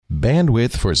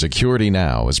Bandwidth for Security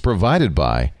Now is provided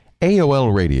by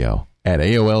AOL Radio at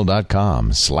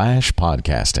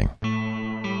AOL.com/podcasting.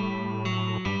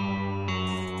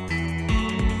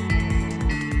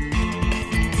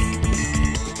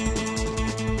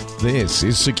 This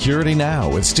is Security Now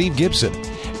with Steve Gibson,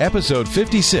 episode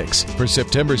 56 for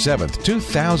September 7th,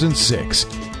 2006.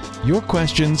 Your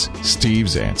questions,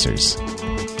 Steve's answers.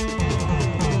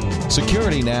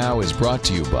 Security Now is brought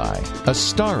to you by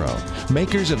Astaro,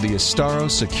 makers of the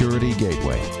Astaro Security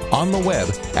Gateway. On the web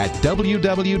at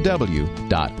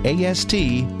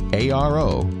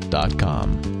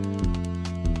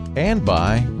www.astaro.com. And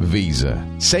by Visa.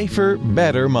 Safer,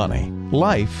 better money.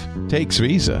 Life takes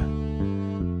Visa.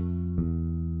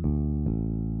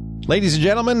 Ladies and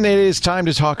gentlemen, it is time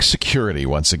to talk security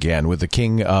once again with the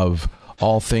king of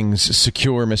all things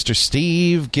secure, Mr.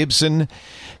 Steve Gibson.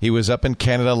 He was up in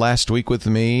Canada last week with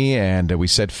me, and we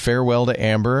said farewell to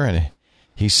Amber, and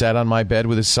he sat on my bed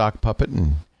with his sock puppet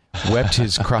and wept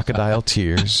his crocodile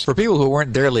tears. For people who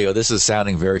weren't there, Leo, this is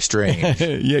sounding very strange.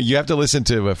 Yeah, you have to listen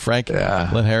to Frank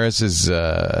Lynn Harris's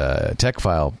Tech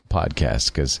File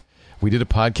podcast, because we did a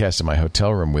podcast in my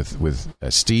hotel room with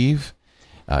Steve.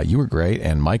 You were great,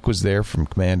 and Mike was there from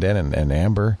Command N, and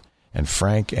Amber, and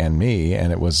Frank, and me,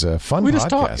 and it was a fun podcast. We just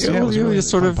talked. Yeah, we just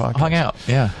sort of hung out.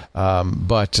 Yeah.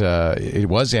 But it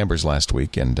was Amber's last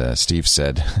week, and Steve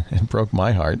said, it broke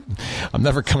my heart, I'm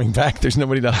never coming back. There's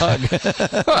nobody to hug.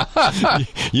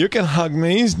 You can hug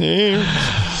me, Steve.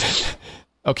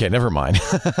 Okay, never mind.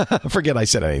 Forget I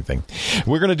said anything.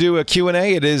 We're going to do a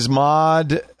Q&A. It is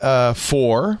Mod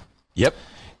 4. Yep.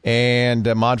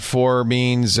 And Mod 4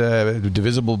 means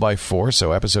divisible by 4,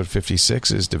 so episode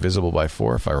 56 is divisible by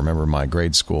 4, if I remember my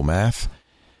grade school math.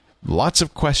 Lots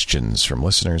of questions from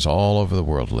listeners all over the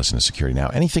world who listen to Security Now.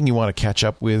 Anything you want to catch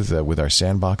up with our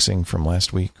sandboxing from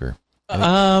last week? Or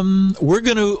we're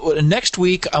going to, next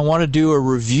week, I want to do a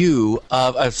review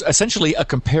of, essentially a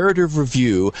comparative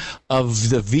review of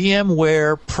the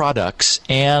VMware products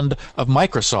and of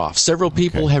Microsoft. Several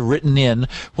people have written in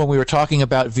when we were talking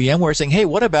about VMware saying, hey,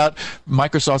 what about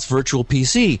Microsoft's Virtual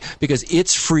PC? Because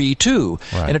it's free too.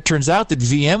 Right. And it turns out that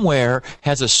VMware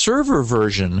has a server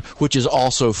version which is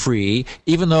also free,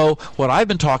 even though what I've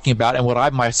been talking about and what I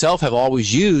myself have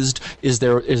always used is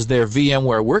their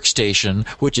VMware Workstation,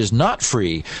 which is not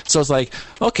free. So it's like,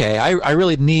 okay, I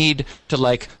really need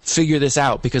to figure this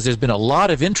out, because there's been a lot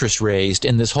of interest raised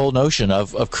in this whole notion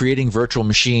of creating virtual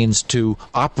machines to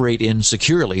operate in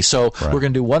securely. So we're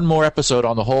going to do one more episode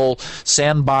on the whole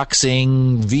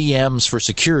sandboxing VMs for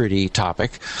security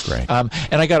topic. Right. And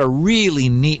I got a really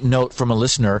neat note from a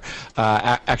listener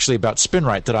actually about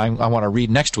SpinRite that I want to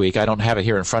read next week. I don't have it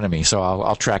here in front of me, so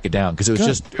I'll track it down, because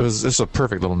it was a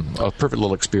perfect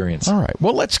little experience. All right.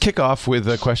 Well, let's kick off with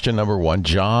question number 1.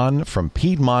 John from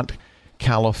Piedmont,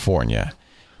 California.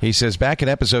 He says, back in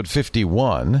episode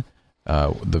 51,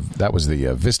 that was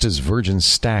the Vista's Virgin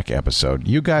Stack episode,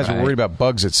 you guys were worried about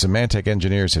bugs that Symantec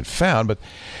engineers had found, but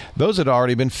those had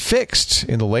already been fixed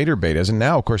in the later betas, and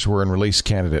now, of course, we're in release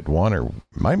candidate 1, or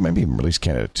maybe even release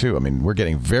candidate 2. I mean, we're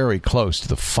getting very close to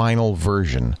the final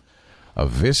version of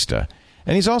Vista.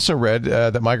 And he's also read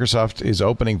that Microsoft is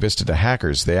opening Vista to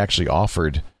hackers. They actually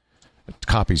offered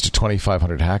copies to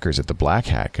 2,500 hackers at the Black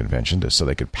Hat convention so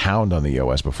they could pound on the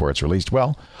OS before it's released.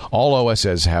 Well, all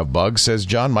OSs have bugs, says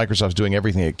John. Microsoft's doing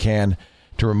everything it can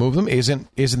to remove them. Isn't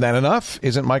that enough?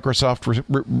 Isn't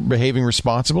Microsoft behaving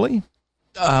responsibly?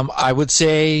 I would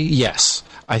say yes.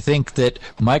 I think that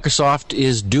Microsoft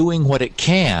is doing what it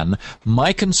can.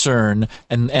 My concern,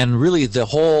 and really the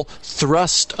whole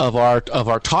thrust of our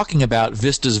talking about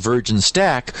Vista's Virgin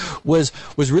Stack was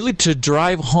really to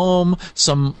drive home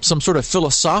some sort of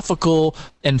philosophical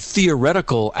and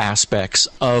theoretical aspects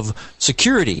of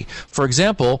security. For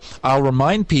example, I'll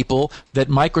remind people that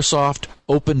Microsoft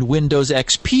opened Windows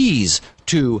XPs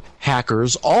to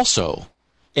hackers also.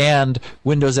 And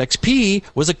Windows XP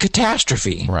was a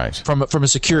catastrophe from a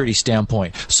security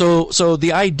standpoint. So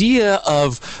the idea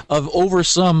of over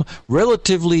some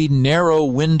relatively narrow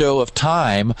window of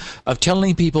time of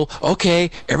telling people,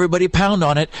 okay, everybody pound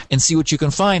on it and see what you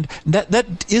can find,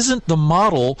 that isn't the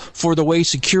model for the way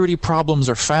security problems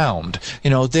are found.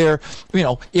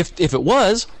 If it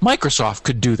was, Microsoft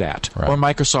could do that, or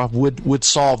Microsoft would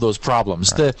solve those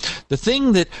problems. The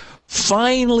thing that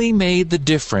finally made the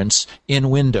difference in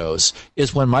Windows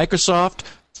is when Microsoft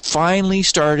finally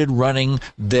started running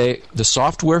the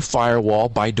software firewall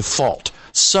by default.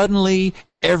 Suddenly,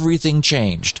 everything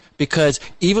changed, because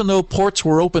even though ports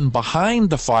were open behind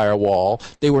the firewall,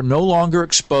 they were no longer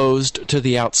exposed to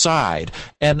the outside.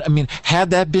 And I mean,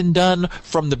 had that been done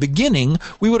from the beginning,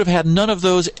 we would have had none of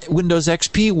those Windows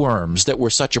XP worms that were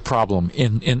such a problem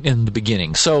in the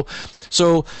beginning. So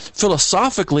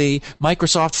philosophically,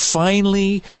 Microsoft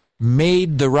finally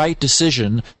made the right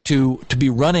decision to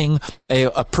be running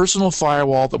a personal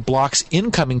firewall that blocks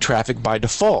incoming traffic by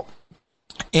default.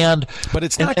 But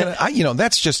it's not going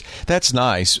to, that's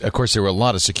nice. Of course, there were a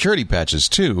lot of security patches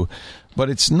too, but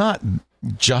it's not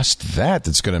just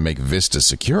that's going to make Vista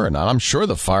secure or not. I'm sure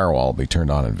the firewall will be turned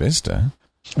on in Vista.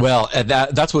 Well,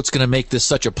 that's what's going to make this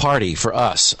such a party for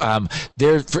us.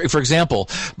 For example,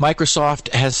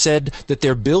 Microsoft has said that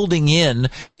they're building in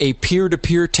a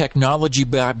peer-to-peer technology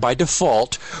by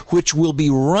default, which will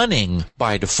be running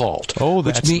by default. Oh,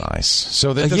 that's nice.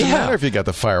 So that doesn't matter if you got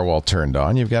the firewall turned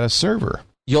on. You've got a server.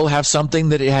 You'll have something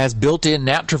that it has built-in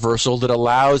NAT traversal that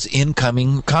allows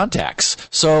incoming contacts.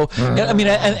 So, I mean,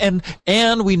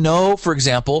 and we know, for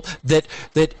example, that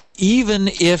even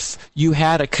if you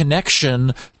had a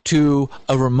connection to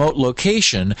a remote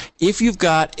location, if you've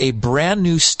got a brand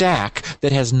new stack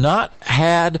that has not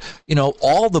had,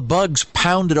 all the bugs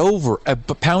pounded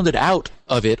out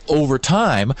of it over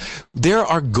time, there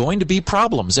are going to be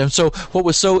problems. And so what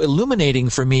was so illuminating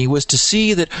for me was to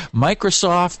see that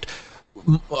Microsoft,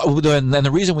 and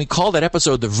the reason we call that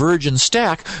episode the Virgin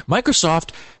Stack, Microsoft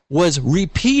was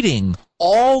repeating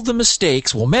all the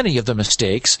mistakes, many of the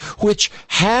mistakes, which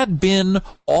had been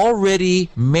already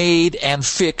made and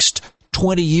fixed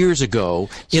 20 years ago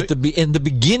in the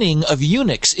beginning of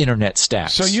Unix internet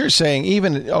stacks. So you're saying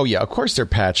of course they're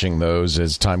patching those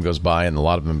as time goes by, and a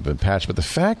lot of them have been patched, but the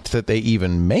fact that they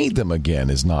even made them again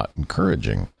is not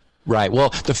encouraging. Right. Well,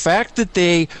 the fact that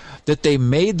they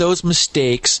made those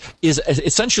mistakes is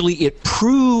essentially, it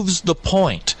proves the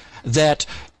point that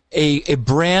a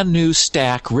brand new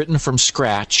stack written from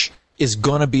scratch is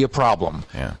going to be a problem.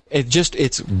 Yeah.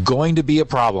 It's going to be a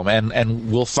problem,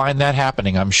 and we'll find that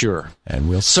happening, I'm sure. And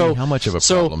we'll see how much of a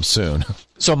problem soon.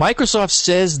 So Microsoft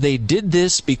says they did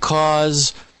this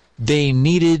because they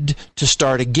needed to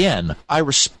start again. I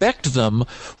respect them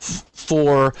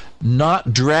for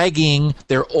not dragging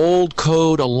their old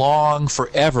code along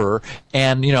forever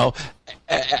and,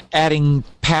 adding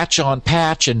patch on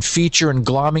patch and feature and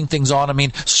glomming things on. I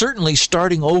mean, certainly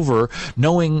starting over,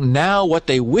 knowing now what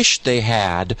they wish they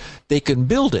had, they can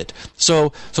build it.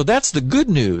 So that's the good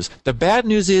news. The bad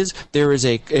news is there is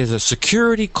a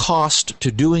security cost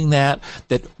to doing that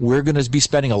we're going to be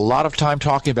spending a lot of time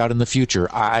talking about in the future.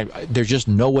 There's just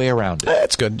no way around it.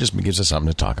 That's good. It just gives us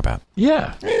something to talk about.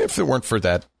 Yeah. If it weren't for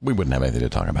that, we wouldn't have anything to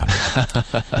talk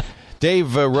about. Dave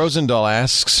Rosendahl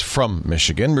asks from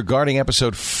Michigan, regarding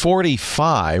episode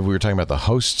 45, we were talking about the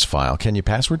hosts file. Can you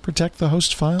password protect the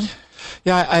host file?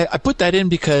 Yeah, I put that in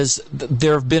because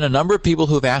there have been a number of people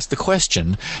who have asked the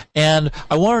question, and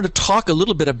I wanted to talk a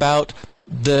little bit about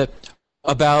the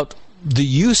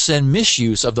use and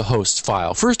misuse of the host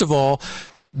file. First of all,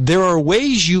 there are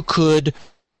ways you could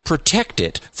protect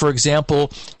it. For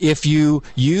example, if you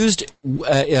used,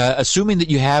 assuming that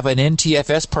you have an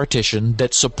NTFS partition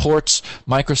that supports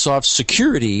Microsoft's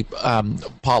security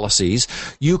policies,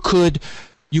 you could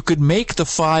make the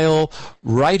file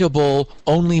writable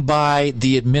only by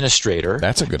the administrator.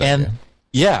 That's a good idea.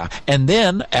 Yeah, and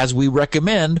then, as we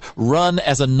recommend, run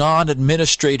as a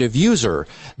non-administrative user.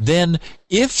 Then,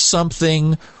 if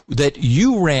something that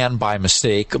you ran by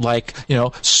mistake, like,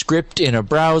 script in a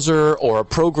browser or a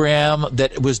program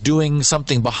that was doing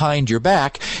something behind your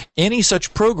back, any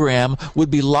such program would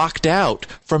be locked out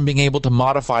from being able to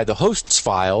modify the hosts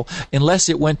file unless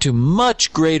it went to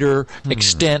much greater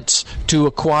extents to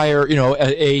acquire,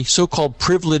 a so-called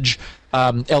privilege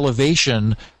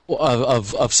elevation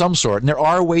of some sort. And there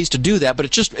are ways to do that,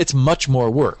 but it's much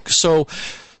more work. So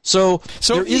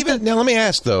even now, let me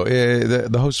ask though,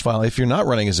 the host file, if you're not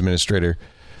running as administrator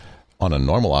on a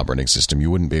normal operating system,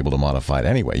 you wouldn't be able to modify it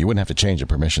anyway. You wouldn't have to change the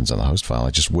permissions on the host file.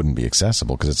 It just wouldn't be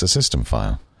accessible because it's a system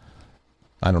file.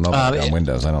 I don't know about on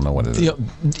Windows. I don't know what it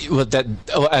is. Well,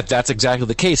 that's exactly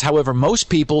the case. However, most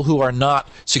people who are not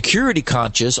security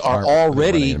conscious are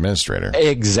already administrator.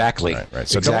 Exactly. Right.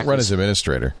 So don't run as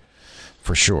administrator.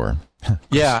 For sure.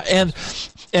 Yeah,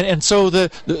 and so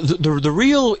the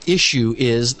real issue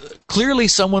is clearly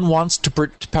someone wants to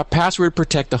password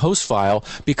protect the host file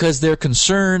because they're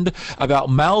concerned about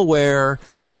malware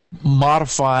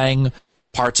modifying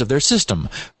parts of their system.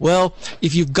 Well,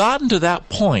 if you've gotten to that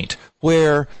point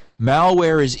where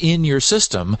malware is in your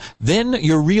system, then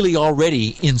you're really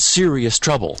already in serious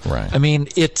trouble. Right. I mean,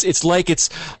 it's like I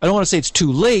don't want to say it's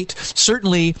too late.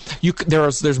 Certainly,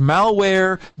 there's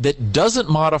malware that doesn't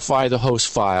modify the host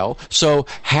file. So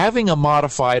having a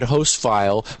modified host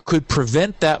file could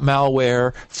prevent that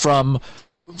malware from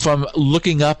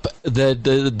looking up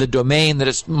the domain that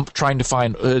it's trying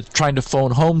to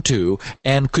phone home to,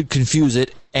 and could confuse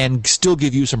it and still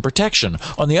give you some protection.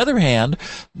 On the other hand,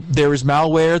 there is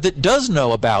malware that does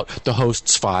know about the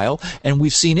host's file, and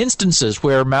we've seen instances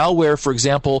where malware, for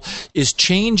example, is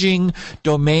changing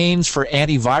domains for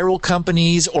antiviral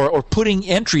companies or putting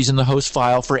entries in the host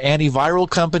file for antiviral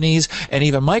companies and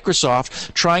even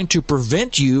Microsoft, trying to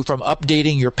prevent you from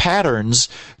updating your patterns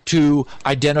to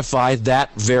identify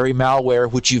that very malware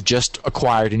which you've just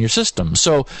acquired in your system.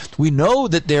 So we know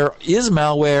that there is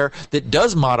malware that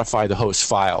does modify the host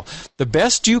file. The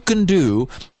best you can do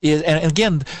is, and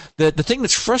again, the thing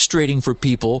that's frustrating for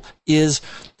people is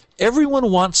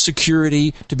everyone wants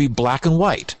security to be black and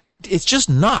white. It's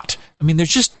just not. I mean,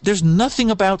 there's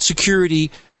nothing about security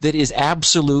that is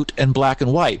absolute and black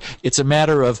and white. It's a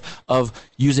matter of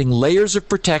using layers of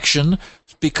protection,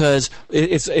 because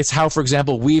it's how, for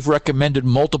example, we've recommended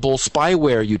multiple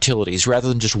spyware utilities rather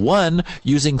than just one.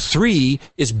 Using 3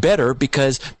 is better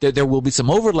because there will be some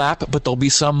overlap, but there'll be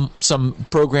some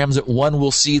programs that one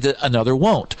will see that another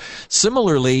won't.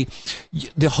 Similarly,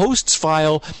 the hosts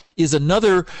file is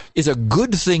a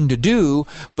good thing to do,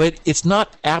 but it's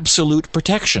not absolute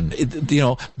protection.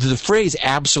 The phrase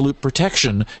absolute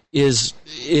protection is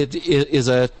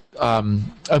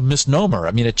a misnomer.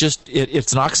 I mean, it's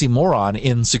an oxymoron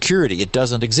in security. It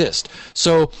doesn't exist.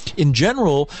 So in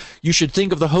general, you should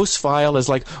think of the host file as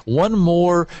like one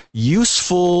more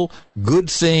useful, good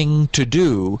thing to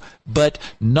do, but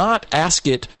not ask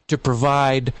it to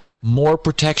provide more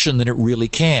protection than it really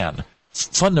can.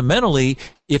 Fundamentally,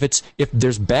 if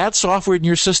there's bad software in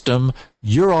your system,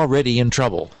 you're already in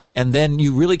trouble. And then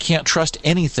you really can't trust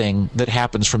anything that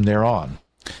happens from there on.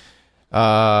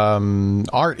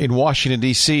 Art in Washington,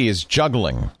 D.C. is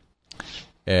juggling,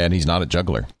 and he's not a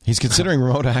juggler. He's considering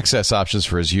remote access options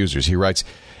for his users. He writes,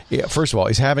 first of all,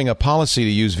 he's having a policy to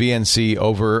use VNC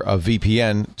over a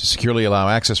VPN to securely allow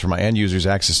access for my end users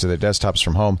access to their desktops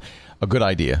from home. A good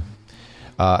idea.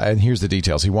 And here's the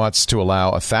details. He wants to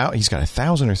allow he's got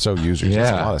 1,000 or so users. Yeah.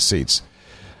 That's a lot of seats.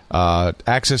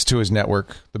 Access to his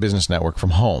network, the business network,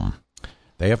 from home.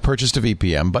 They have purchased a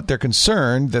VPN, but they're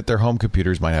concerned that their home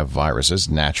computers might have viruses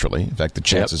naturally. In fact, the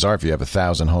chances are, if you have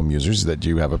 1,000 home users, that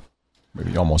you have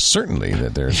almost certainly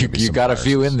that there's you got viruses. A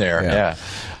few in there.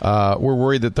 Yeah. We're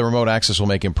worried that the remote access will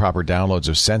make improper downloads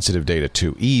of sensitive data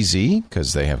too easy,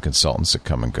 because they have consultants that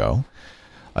come and go.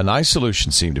 A nice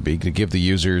solution seemed to be to give the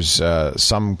users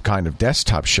some kind of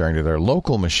desktop sharing to their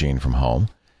local machine from home.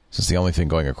 Since the only thing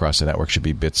going across the network should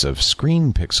be bits of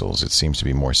screen pixels, it seems to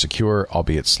be more secure,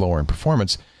 albeit slower in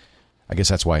performance. I guess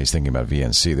that's why he's thinking about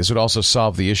VNC. This would also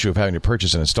solve the issue of having to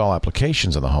purchase and install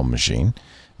applications on the home machine.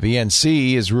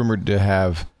 VNC is rumored to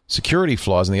have security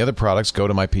flaws, and the other products, Go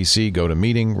to My PC, Go to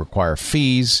Meeting, require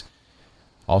fees.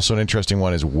 Also, an interesting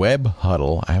one is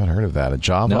WebHuddle. I haven't heard of that. A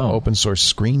Java open source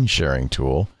screen sharing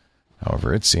tool.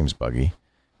 However, it seems buggy.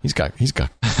 He's got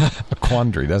a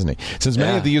quandary, doesn't he? Since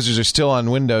many of the users are still on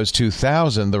Windows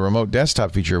 2000, the remote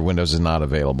desktop feature of Windows is not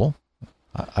available.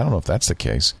 I don't know if that's the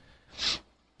case.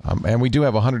 And we do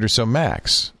have 100 or so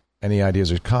Macs. Any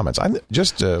ideas or comments?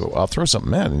 I'll throw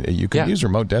something in. You can use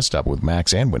remote desktop with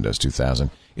Macs and Windows 2000.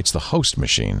 It's the host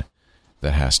machine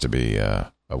that has to be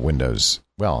a Windows.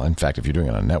 Well, in fact, if you're doing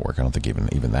it on a network, I don't think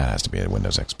even that has to be a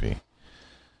Windows XP.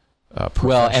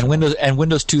 And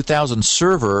Windows 2000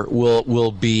 Server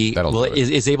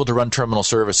is able to run terminal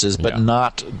services, but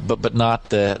not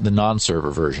the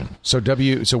non-server version. So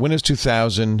Windows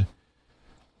 2000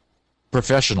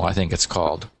 Professional, I think it's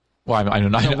called. Well,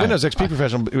 Windows XP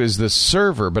Professional is the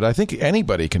server, but I think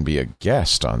anybody can be a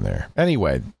guest on there.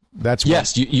 Anyway, that's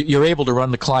you're able to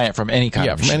run the client from any kind.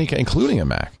 Yeah, from any, including a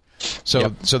Mac. So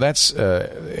that's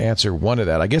answer one of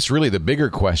that. I guess really the bigger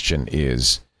question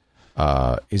is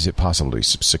it possible to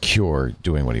secure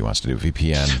doing what he wants to do,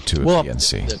 VPN to a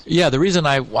VNC? Yeah, the reason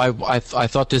I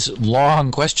thought this long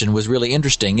question was really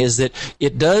interesting is that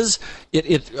it does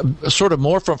it sort of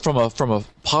more from a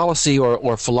policy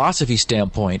or philosophy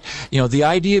standpoint. The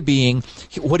idea being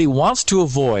what he wants to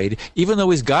avoid, even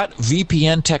though he's got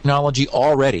VPN technology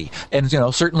already, and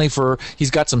certainly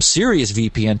he's got some serious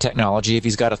VPN technology. If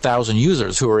he's got 1,000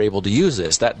 users who are able to use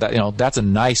this, that's a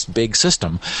nice big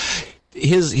system.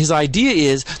 His idea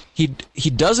is he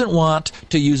doesn't want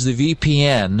to use the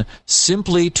VPN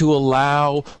simply to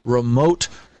allow remote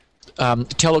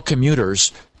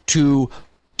telecommuters to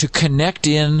connect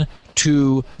in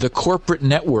to the corporate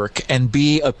network and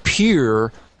be a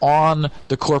peer on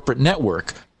the corporate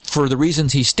network for the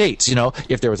reasons he states.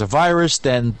 If there was a virus,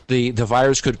 then the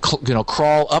virus could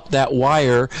crawl up that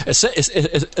wire.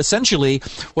 Essentially,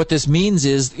 what this means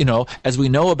is, as we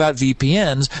know about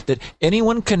VPNs, that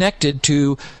anyone connected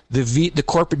to the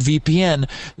corporate VPN,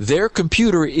 their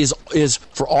computer is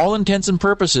for all intents and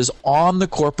purposes on the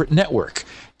corporate network.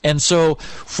 And so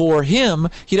for him,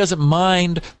 he doesn't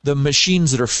mind the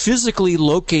machines that are physically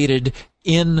located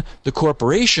in the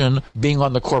corporation being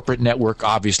on the corporate network.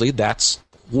 Obviously, that's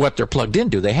what they're plugged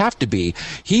into. They have to be.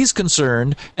 He's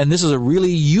concerned, and this is a really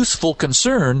useful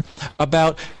concern,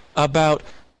 about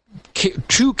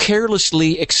too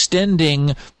carelessly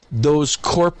extending those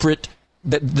corporate,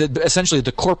 essentially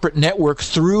the corporate network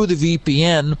through the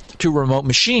VPN to remote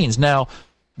machines. Now,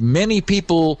 many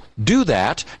people do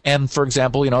that, and for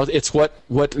example, it's what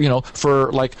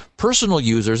for like personal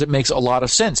users, it makes a lot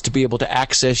of sense to be able to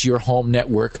access your home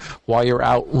network while you're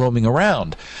out roaming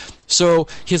around. So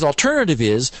his alternative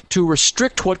is to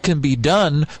restrict what can be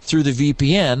done through the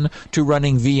VPN to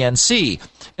running VNC.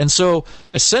 And so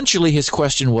essentially his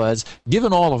question was,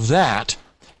 given all of that,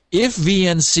 if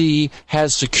VNC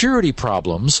has security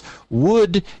problems,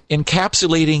 would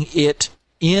encapsulating it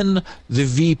in the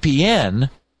VPN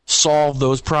solve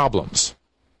those problems?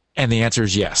 And the answer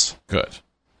is yes. Good.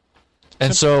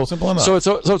 And simple enough. So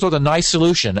it's a nice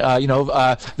solution.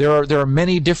 There are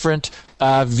many different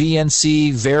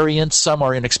VNC variants. Some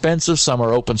are inexpensive, some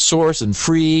are open source and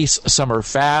free, some are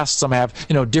fast, some have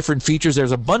different features.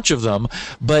 There's a bunch of them,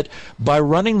 but by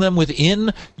running them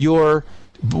within your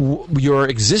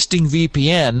existing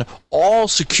VPN, all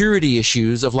security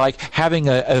issues of like having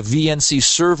a VNC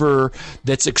server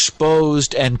that's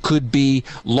exposed and could be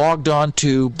logged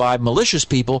onto by malicious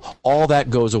people, all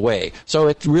that goes away. So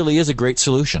it really is a great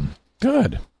solution.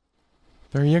 Good.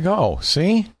 There you go.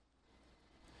 See?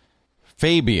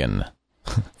 Fabian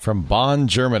from Bonn,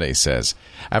 Germany says,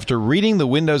 after reading the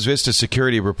Windows Vista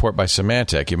security report by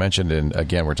Symantec, you mentioned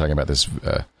again, we're talking about this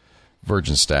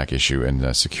Virgin Stack issue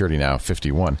in Security Now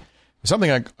 51.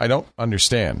 Something I don't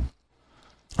understand.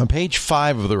 On page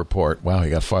 5 of the report, wow, he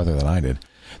got farther than I did.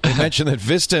 They mentioned that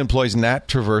Vista employs NAT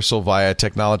traversal via a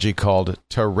technology called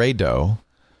Teredo,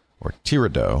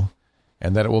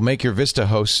 and that it will make your Vista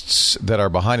hosts that are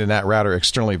behind a NAT router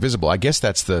externally visible. I guess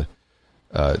that's the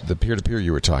peer-to-peer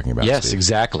you were talking about, Yes, Steve.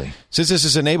 Exactly. Since this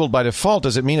is enabled by default,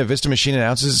 does it mean a Vista machine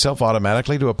announces itself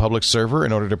automatically to a public server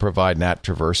in order to provide NAT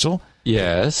traversal?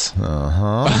 Yes.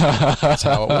 That's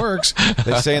how it works.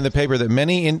 They say in the paper that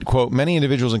many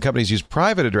individuals and companies use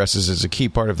private addresses as a key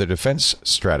part of their defense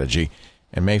strategy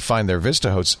and may find their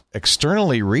Vista hosts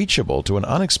externally reachable to an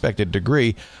unexpected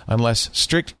degree unless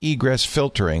strict egress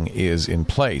filtering is in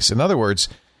place. In other words,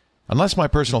 unless my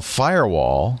personal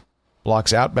firewall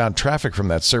blocks outbound traffic from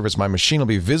that service, my machine will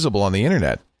be visible on the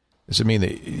internet. Does it mean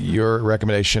that your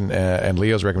recommendation and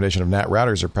Leo's recommendation of NAT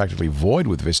routers are practically void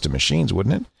with Vista machines,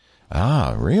 wouldn't it?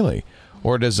 Ah, really?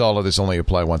 Or does all of this only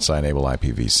apply once I enable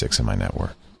IPv6 in my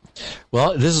network?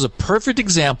 Well, this is a perfect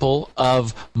example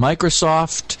of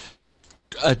Microsoft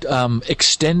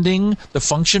extending the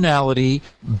functionality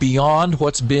beyond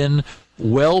what's been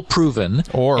well proven.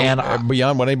 Or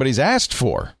beyond what anybody's asked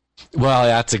for. Well,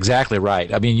 that's exactly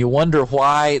right. I mean, you wonder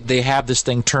why they have this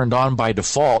thing turned on by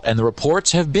default, and the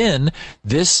reports have been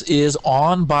this is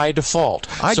on by default.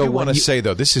 I do want to say,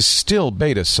 though, this is still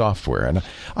beta software, and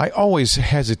I always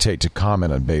hesitate to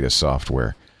comment on beta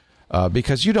software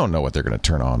because you don't know what they're going to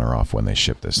turn on or off when they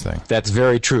ship this thing. That's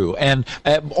very true. And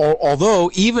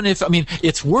although, even if,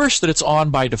 it's worse that it's on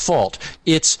by default,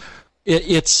 it's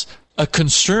a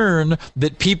concern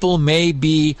that people may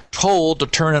be told to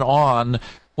turn it on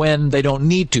when they don't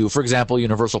need to. For example,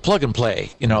 Universal Plug and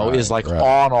Play, is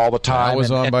on all the time. That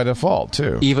was on by default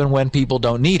too, even when people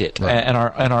don't need it and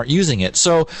aren't using it.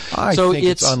 So I think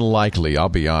it's unlikely. I'll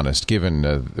be honest, given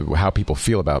how people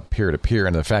feel about peer-to-peer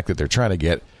and the fact that they're trying to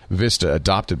get Vista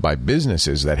adopted by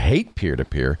businesses that hate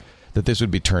peer-to-peer, that this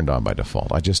would be turned on by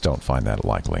default. I just don't find that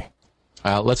likely.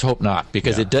 Let's hope not,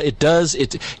 because it does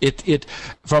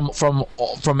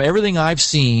from everything I've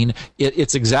seen,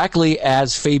 it's exactly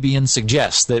as Fabian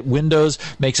suggests, that Windows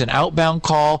makes an outbound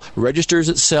call, registers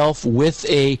itself with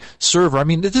a server.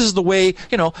 This is the way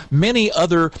many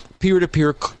other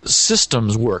peer-to-peer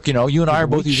systems work. You and I are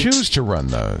both choose to run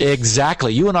those.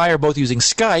 Exactly. You and I are both using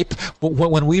Skype.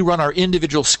 When we run our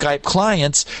individual Skype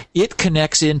clients, it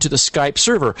connects into the Skype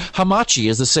server. Hamachi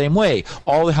is the same way.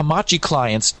 All the Hamachi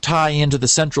clients tie into to the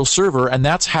central server, and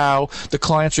that's how the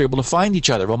clients are able to find each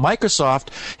other. Well, Microsoft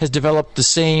has developed the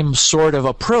same sort of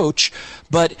approach,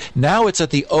 but now it's at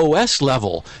the OS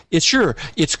level.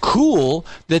 It's cool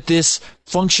that this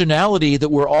functionality that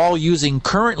we're all using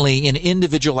currently in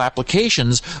individual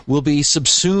applications will be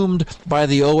subsumed by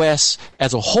the OS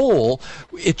as a whole.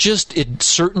 It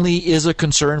certainly is a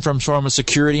concern from a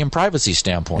security and privacy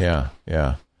standpoint.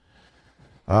 Yeah.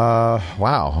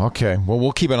 Wow. Okay. Well,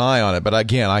 we'll keep an eye on it. But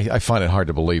again, I find it hard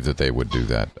to believe that they would do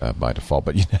that by default.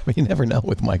 But you never know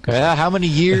with Microsoft. Yeah. How many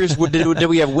years did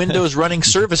we have Windows running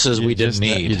services we didn't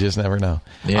need? You just never know.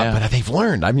 Yeah. But they've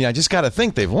learned. I mean, I just got to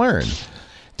think they've learned.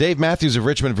 Dave Matthews of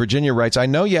Richmond, Virginia writes, I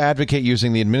know you advocate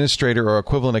using the administrator or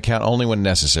equivalent account only when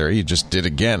necessary. You just did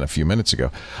again a few minutes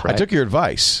ago. Right. I took your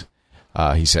advice,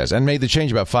 he says, and made the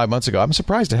change about 5 months ago. I'm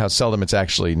surprised at how seldom it's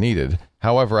actually needed.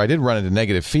 However, I did run into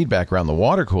negative feedback around the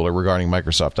water cooler regarding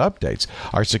Microsoft updates.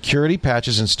 Are security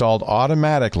patches installed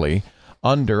automatically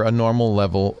under a normal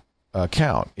level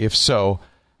account? If so,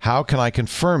 how can I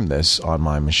confirm this on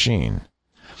my machine?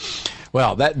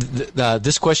 Well,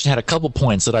 this question had a couple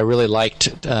points that I really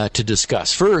liked to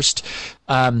discuss. First,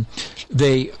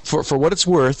 for what it's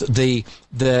worth, the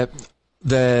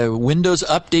Windows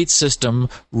Update system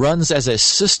runs as a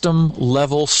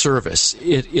system-level service.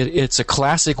 It's a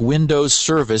classic Windows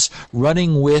service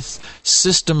running with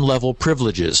system-level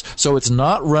privileges. So it's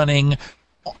not running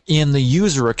in the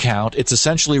user account. It's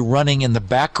essentially running in the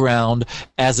background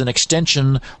as an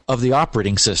extension of the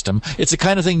operating system. It's the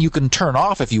kind of thing you can turn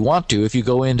off if you want to. If you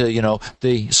go into,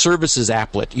 the services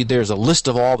applet, there's a list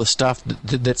of all the stuff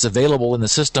that's available in the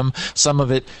system. Some of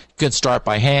it you can start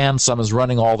by hand. Some is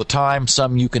running all the time.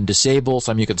 Some you can disable.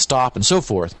 Some you can stop, and so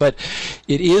forth. But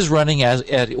it is running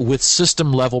with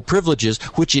system level privileges,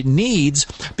 which it needs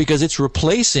because it's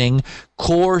replacing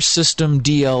core system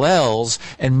DLLs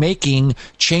and making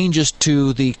changes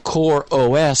to the core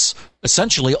OS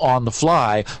essentially on the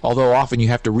fly, although often you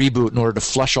have to reboot in order to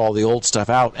flush all the old stuff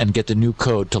out and get the new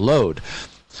code to load.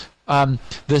 The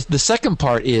second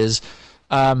part is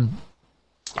I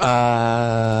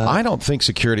don't think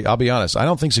security, I'll be honest, I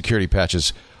don't think security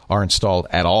patches are installed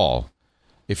at all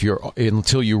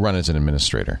until you run as an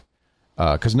administrator.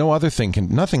 Because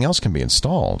nothing else can be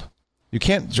installed. You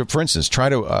can't, for instance, try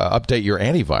to update your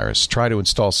antivirus, try to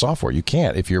install software. You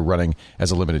can't if you're running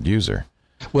as a limited user.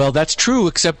 Well, that's true,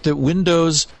 except that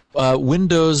Windows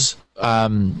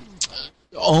own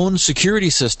security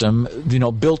system,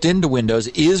 built into Windows,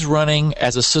 is running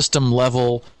as a system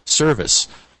level service.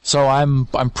 So I'm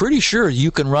pretty sure you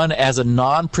can run as a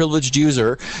non-privileged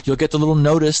user. You'll get the little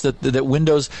notice that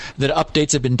Windows, that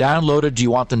updates have been downloaded. Do you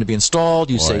want them to be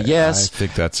installed? You say yes. I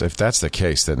think if that's the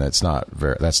case, then that's not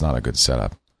a good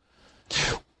setup.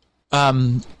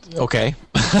 Okay.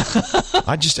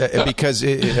 I just because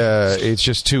it's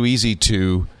just too easy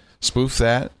to spoof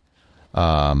that.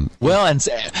 Well, and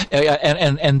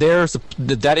there's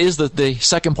that is the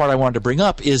second part I wanted to bring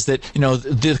up is that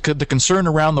the concern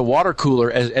around the water cooler,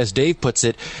 as Dave puts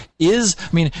it, is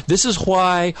this is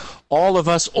why all of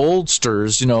us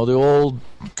oldsters, the old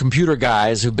computer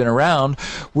guys who've been around,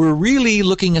 were really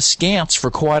looking askance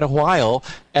for quite a while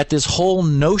at this whole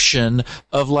notion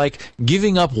of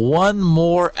giving up one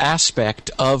more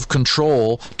aspect of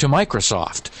control to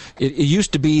Microsoft. It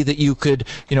used to be that you could,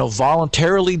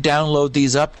 voluntarily download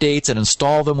these updates and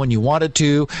install them when you wanted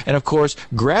to. And of course,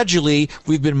 gradually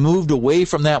we've been moved away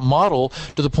from that model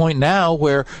to the point now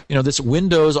where, this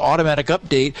Windows automatic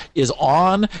update is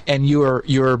on and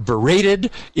you're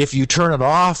berated if you turn it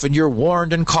off, and you're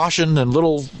warned and cautioned, and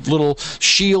little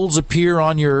shields appear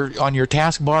on your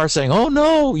taskbar saying, "Oh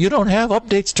no, you don't have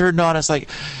updates turned on." It's like,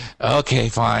 okay,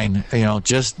 fine,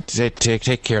 just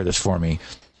take care of this for me.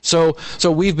 So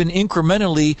we've been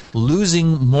incrementally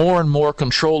losing more and more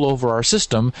control over our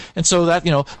system, and so that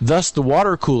thus the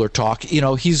water cooler talk.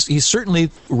 He's certainly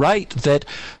right that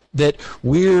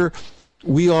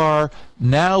we are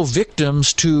now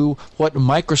victims to what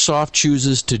Microsoft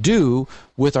chooses to do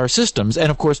with our systems.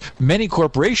 And of course, many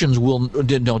corporations will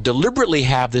deliberately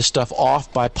have this stuff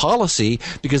off by policy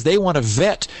because they want to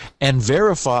vet and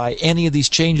verify any of these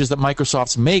changes that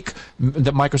Microsoft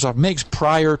makes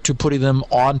prior to putting them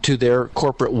onto their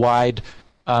corporate-wide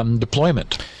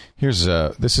deployment. Here's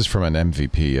this is from an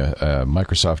MVP,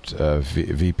 Microsoft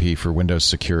VP for Windows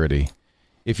Security.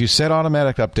 If you set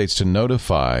automatic updates to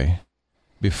notify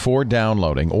before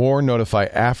downloading or notify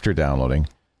after downloading,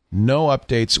 no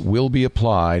updates will be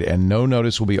applied and no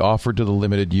notice will be offered to the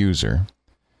limited user.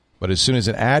 But as soon as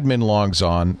an admin logs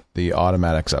on, the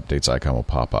automatic updates icon will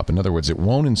pop up. In other words, it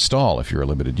won't install if you're a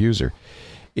limited user.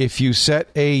 If you set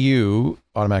AU,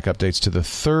 automatic updates, to the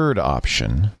third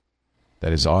option,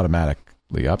 that is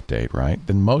automatically update, right?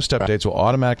 Then most updates will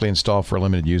automatically install for a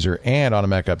limited user, and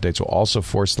automatic updates will also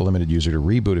force the limited user to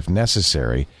reboot if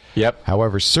necessary. Yep.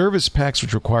 However, service packs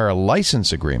which require a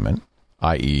license agreement,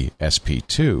 i.e.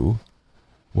 SP2,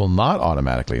 will not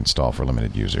automatically install for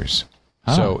limited users.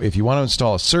 So if you want to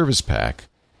install a service pack,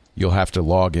 you'll have to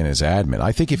log in as admin.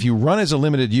 I think if you run as a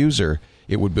limited user,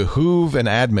 it would behoove an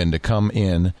admin to come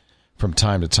in from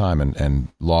time to time and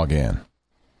log in.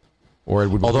 Or it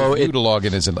would behoove you to log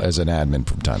in as an admin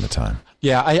from time to time.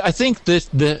 Yeah, I think that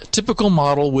the typical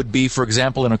model would be, for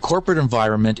example, in a corporate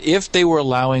environment, if they were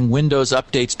allowing Windows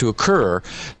updates to occur,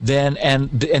 then and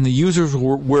the users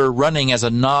were running as a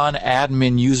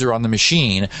non-admin user on the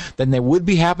machine, then they would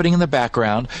be happening in the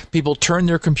background. People turn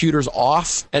their computers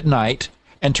off at night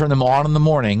and turn them on in the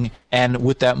morning, and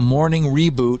with that morning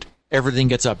reboot, everything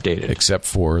gets updated. Except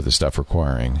for the stuff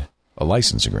requiring a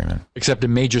license agreement. Except a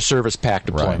major service pack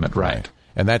deployment, right.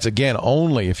 And that's, again,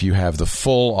 only if you have the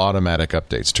full automatic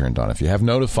updates turned on. If you have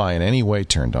Notify in any way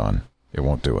turned on, it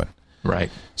won't do it. Right.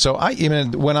 So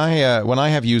when I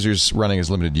have users running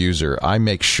as limited user, I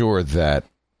make sure that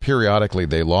periodically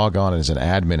they log on as an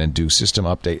admin and do system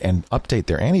update and update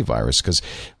their antivirus, because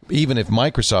even if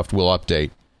Microsoft will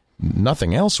update,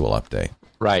 nothing else will update.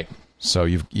 Right. So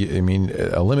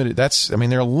there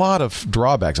are a lot of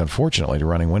drawbacks, unfortunately, to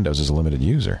running Windows as a limited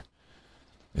user.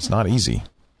 It's not easy.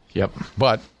 Yep.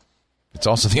 But it's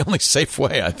also the only safe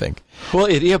way, I think. Well,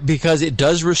 because it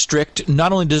does restrict,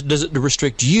 not only does it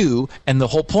restrict you, and the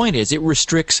whole point is it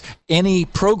restricts any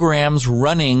programs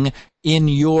running in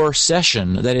your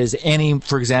session. That is, any,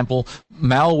 for example,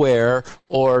 malware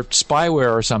or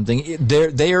spyware or something,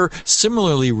 they are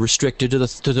similarly restricted to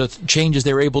the changes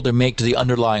they're able to make to the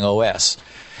underlying OS.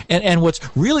 And what's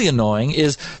really annoying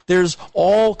is there's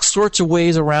all sorts of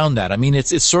ways around that. I mean,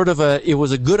 it's sort of it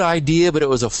was a good idea, but it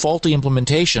was a faulty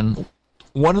implementation.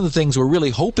 One of the things we're really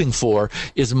hoping for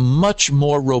is much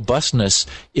more robustness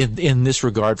in this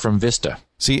regard from Vista.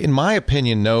 See, in my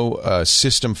opinion, no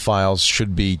system files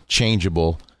should be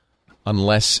changeable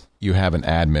unless you have an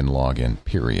admin login,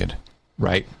 period.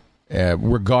 Right.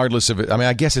 Regardless of it. I mean,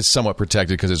 I guess it's somewhat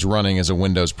protected because it's running as a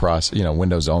Windows process,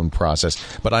 Windows own process,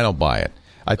 but I don't buy it.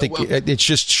 I think it's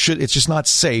just not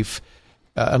safe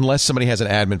unless somebody has an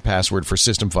admin password for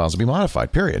system files to be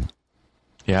modified, period.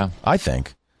 Yeah. I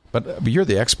think. But you're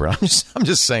the expert. I'm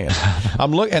just saying.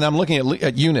 I'm looking at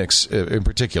Unix in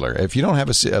particular. If you don't have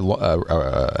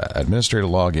a administrator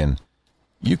login,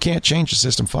 you can't change the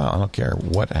system file. I don't care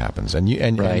what happens, and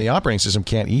the operating system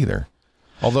can't either.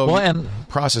 Although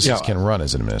processes can run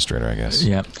as an administrator, I guess.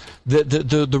 Yeah.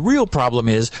 The real problem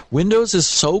is Windows is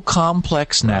so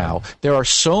complex now. There are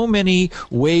so many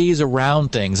ways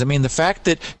around things. I mean, the fact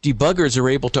that debuggers are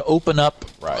able to open up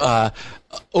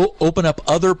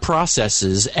other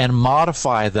processes and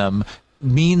modify them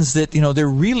means that there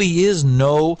really is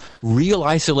no real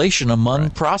isolation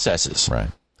among processes. Right.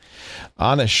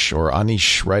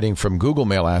 Anish writing from Google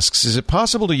Mail asks, is it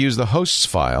possible to use the hosts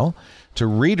file to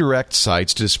redirect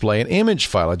sites to display an image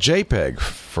file, a JPEG,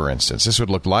 for instance? This would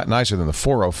look nicer than the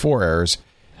 404 errors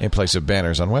in place of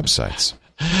banners on websites.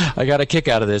 I got a kick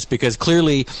out of this because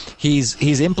clearly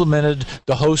he's implemented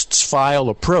the hosts file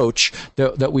approach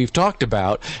that we've talked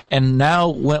about, and now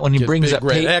when he brings up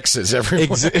red X's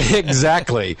everywhere.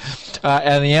 Exactly,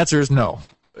 and the answer is no.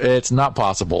 It's not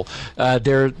possible.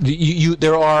 There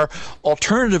are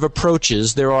alternative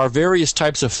approaches. There are various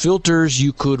types of filters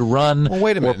you could run. Well,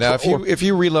 wait a minute. Now, if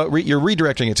you reload, you're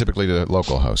redirecting it typically to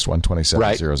localhost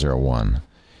 127.0.0.1. Right.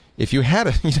 If you had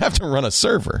you'd have to run a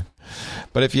server.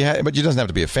 But it doesn't have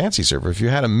to be a fancy server. If you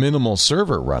had a minimal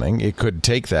server running, it could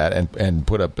take that and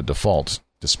put up a default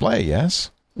display.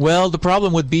 Yes. Well, the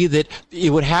problem would be that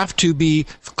it would have to be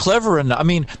clever enough. I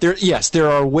mean,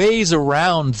 there are ways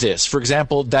around this. For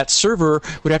example, that server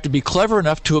would have to be clever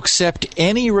enough to accept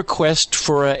any request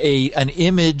for an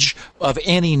image of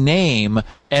any name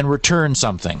and return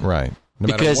something. Right. No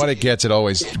matter what it gets, it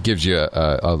always gives you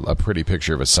a pretty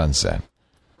picture of a sunset.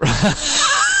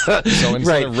 So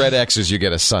instead of red X's, you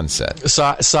get a sunset.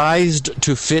 Sized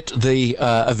to fit the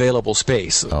available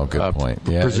space. Oh, good point.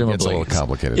 Yeah, presumably. It gets a little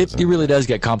complicated. It really does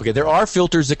get complicated. There are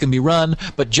filters that can be run,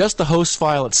 but just the host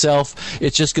file itself,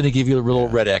 it's just going to give you little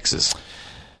red X's.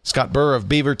 Scott Burr of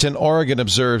Beaverton, Oregon,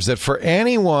 observes that for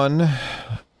anyone...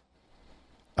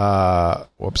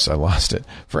 whoops, I lost it.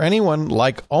 For anyone,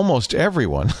 like almost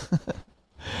everyone...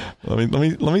 Let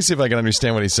me see if I can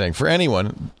understand what he's saying. For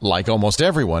anyone, like almost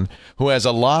everyone, who has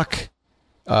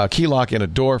a key lock in a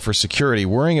door for security,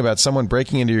 worrying about someone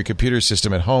breaking into your computer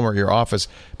system at home or your office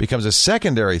becomes a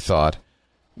secondary thought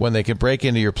when they can break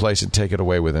into your place and take it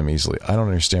away with them easily. I don't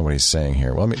understand what he's saying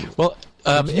here.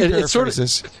 It's sort of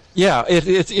this. Yeah,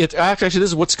 it actually this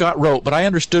is what Scott wrote, but I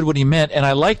understood what he meant, and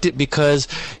I liked it because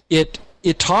it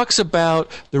talks about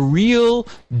the real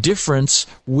difference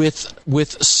with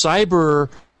cyber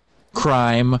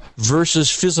crime versus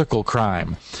physical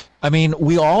crime. I mean,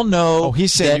 we all know. Oh,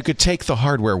 he's saying you could take the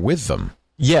hardware with them.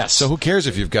 Yes. So who cares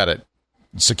if you've got it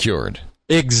secured?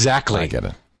 Exactly. I get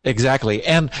it. Exactly,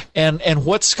 and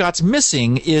what Scott's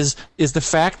missing is the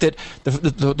fact that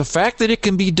the fact that it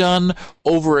can be done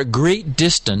over a great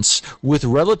distance with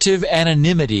relative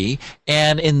anonymity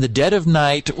and in the dead of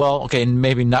night. Well, okay,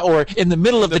 maybe not, or in the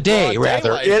middle of the day,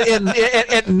 rather,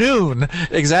 at noon.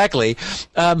 Exactly.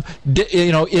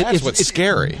 That's what's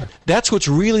scary. That's what's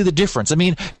really the difference. I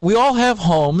mean, we all have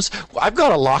homes. I've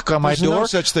got a lock on my door. There's no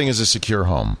such thing as a secure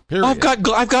home. Period.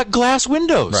 I've got glass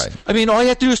windows. Right. I mean, all you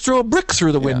have to do is throw a brick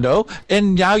through the window,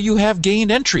 and now you have gained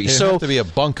entry. It have to be a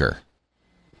bunker.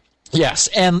 Yes,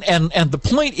 and the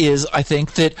point is, I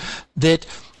think that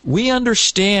we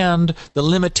understand the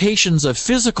limitations of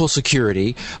physical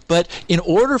security, but in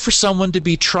order for someone to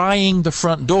be trying the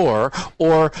front door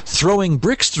or throwing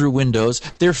bricks through windows,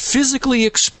 they're physically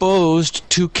exposed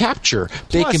to capture.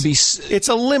 They can be. It's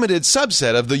a limited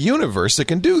subset of the universe that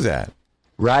can do that.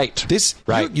 Right.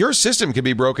 Your system can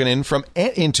be broken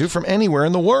into from anywhere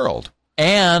in the world.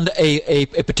 And a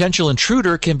potential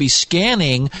intruder can be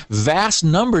scanning vast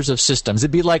numbers of systems.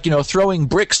 It'd be like, throwing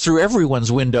bricks through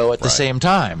everyone's window at the same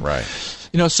time. Right.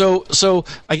 So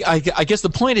I guess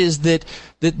the point is that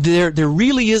there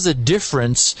really is a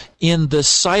difference in the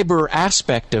cyber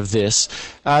aspect of this.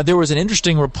 There was an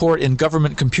interesting report in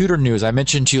Government Computer News. I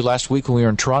mentioned to you last week when we were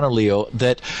in Toronto, Leo,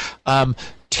 that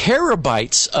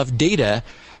terabytes of data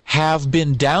have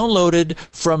been downloaded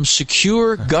from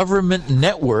secure government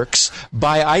networks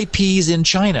by IPs in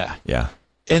China. Yeah.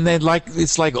 And then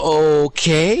it's like,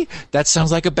 okay, that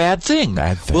sounds like a bad thing.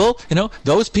 Well,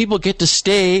 those people get to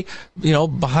stay,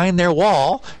 behind their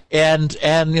wall and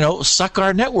suck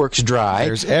our networks dry.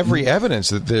 There's every evidence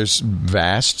that there's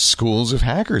vast schools of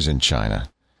hackers in China.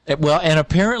 Well, and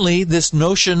apparently this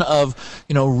notion of,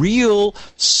 real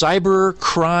cyber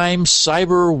crime,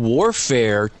 cyber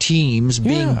warfare teams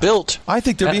being built. I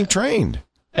think they're being trained.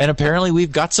 And apparently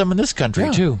we've got some in this country,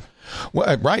 too.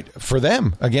 Well, right, for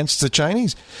them, against the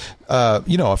Chinese.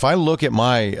 If I look at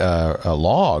my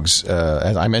logs,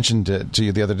 as I mentioned to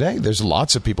you the other day, there's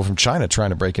lots of people from China trying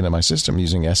to break into my system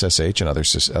using SSH and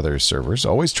other servers,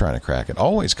 always trying to crack it,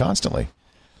 always, constantly.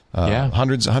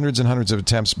 Hundreds and hundreds of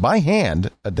attempts by hand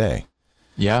a day.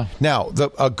 Yeah. Now,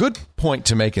 a good point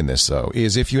to make in this, though,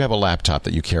 is if you have a laptop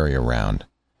that you carry around,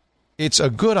 it's a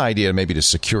good idea maybe to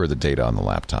secure the data on the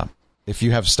laptop. If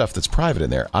you have stuff that's private in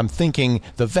there, I'm thinking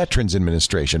the Veterans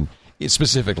Administration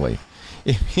specifically,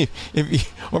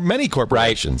 or many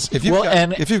corporations.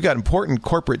 Right. If you've got important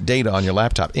corporate data on your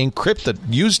laptop,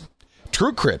 use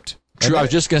TrueCrypt. True. I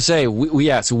was just going to say,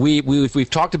 we've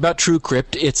talked about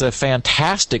TrueCrypt. It's a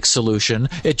fantastic solution.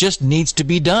 It just needs to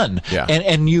be done. Yeah.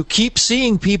 And you keep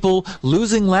seeing people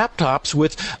losing laptops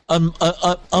with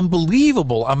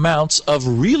unbelievable amounts of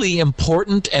really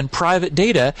important and private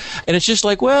data. And it's just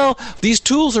like, well, these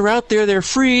tools are out there. They're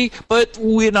free, but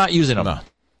we're not using them. No.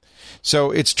 So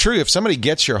it's true. If somebody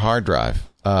gets your hard drive,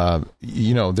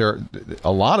 there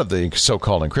a lot of the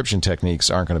so-called encryption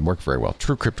techniques aren't going to work very well.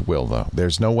 TrueCrypt will, though.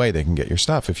 There's no way they can get your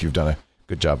stuff if you've done a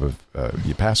good job of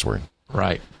your password.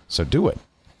 Right. So do it.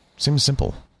 Seems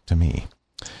simple to me.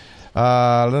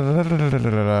 I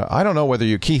don't know whether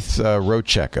Keith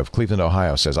Rochek of Cleveland,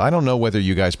 Ohio says, I don't know whether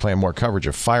you guys plan more coverage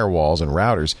of firewalls and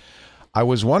routers. I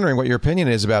was wondering what your opinion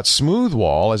is about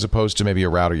Smoothwall as opposed to maybe a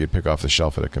router you'd pick off the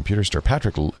shelf at a computer store.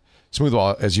 Patrick,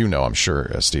 Smoothwall, as you know, I'm sure,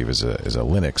 Steve, is a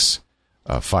Linux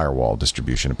firewall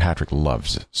distribution, and Patrick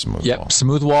loves Smoothwall. Yep,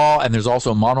 Smoothwall, and there's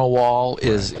also MonoWall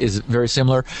is very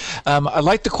similar. I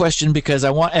like the question because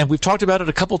and we've talked about it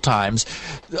a couple times.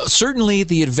 Certainly,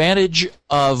 the advantage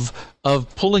of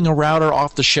pulling a router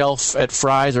off the shelf at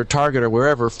Fry's or Target or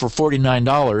wherever for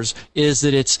 $49 is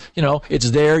that it's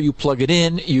there. You plug it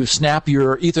in, you snap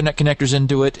your Ethernet connectors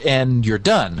into it, and you're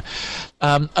done.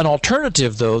 An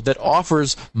alternative, though, that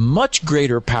offers much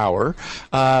greater power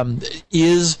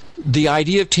is the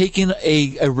idea of taking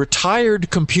a retired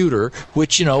computer,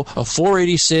 which, a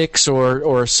 486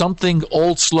 or something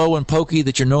old, slow, and pokey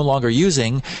that you're no longer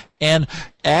using, and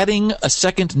adding a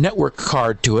second network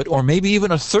card to it, or maybe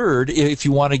even a third if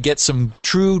you want to get some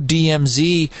true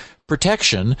DMZ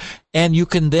protection, and you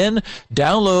can then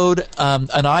download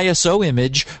an ISO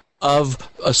image of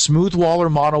a Smoothwall or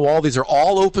Monowall. These are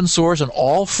all open source and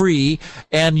all free,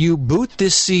 and you boot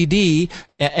this CD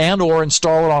and or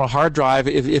install it on a hard drive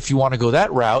if you want to go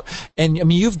that route. And I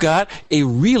mean, you've got a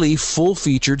really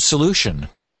full-featured solution.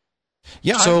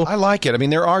 Yeah, so I like it. I mean,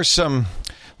 there are some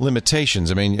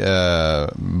limitations. I mean,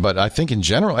 but I think in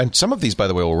general, and some of these, by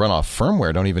the way, will run off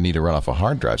firmware. Don't even need to run off a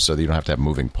hard drive, so that you don't have to have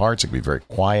moving parts. It can be very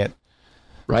quiet.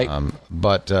 Right. Well,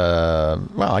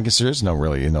 I guess there is no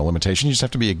limitation. You just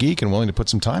have to be a geek and willing to put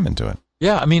some time into it.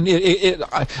 Yeah, I mean,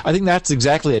 I think that's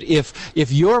exactly it.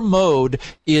 If your mode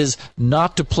is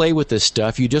not to play with this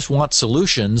stuff, you just want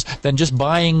solutions, then just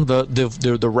buying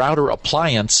the router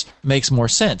appliance makes more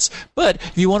sense. But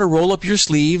if you want to roll up your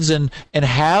sleeves and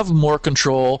have more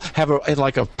control, have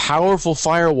a powerful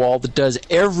firewall that does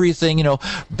everything,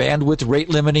 bandwidth, rate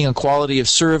limiting, and quality of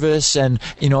service, and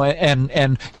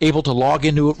and able to log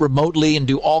into it remotely and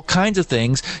do all kinds of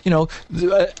things,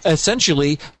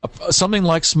 essentially something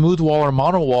like Smoothwall or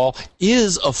Monowall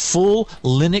is a full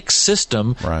Linux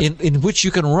system in which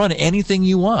you can run anything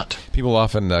you want. People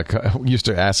often used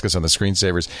to ask us on the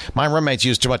screensavers, my roommates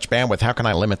use too much bandwidth, how can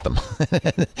I limit them?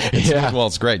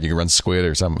 Smoothwall's great. You can run Squid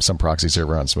or some proxy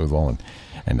server on Smoothwall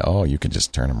and you can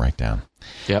just turn them right down.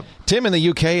 Yep. Tim in the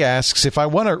UK asks, if I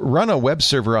want to run a web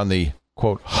server on the,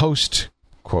 quote, host,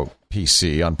 quote,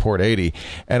 PC on port 80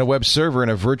 and a web server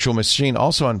and a virtual machine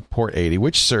also on port 80,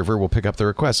 which server will pick up the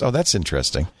request? Oh, that's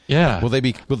interesting. Yeah. Will they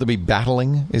be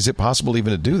battling? Is it possible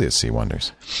even to do this, he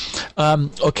wonders?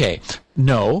 Okay.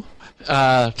 No.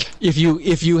 If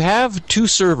you have two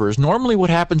servers, normally what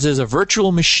happens is a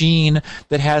virtual machine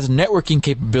that has networking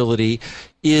capability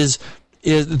is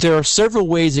there are several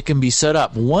ways it can be set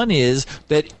up. One is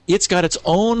that it's got its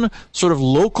own sort of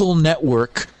local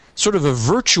network, sort of a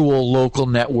virtual local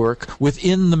network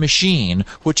within the machine,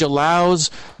 which allows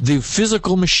the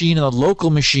physical machine and the local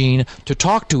machine to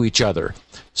talk to each other.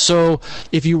 So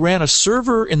if you ran a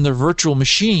server in the virtual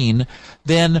machine,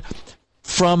 then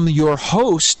from your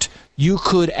host, you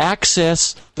could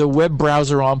access the web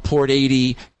browser on port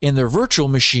 80 in the virtual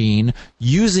machine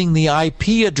using the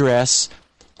IP address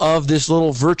of this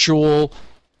little virtual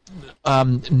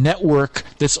network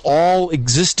that's all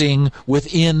existing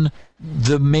within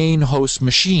the main host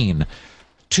machine.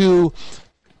 To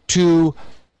put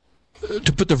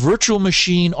the virtual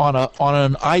machine on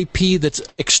an IP that's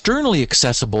externally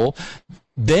accessible,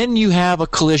 then you have a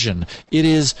collision. It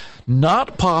is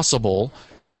not possible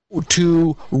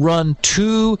to run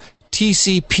two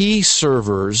TCP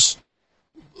servers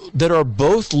that are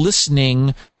both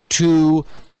listening to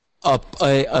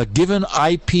a given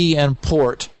IP and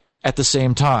port at the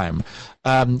same time.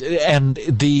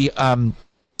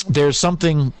 There's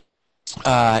something,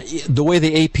 the way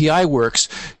the API works,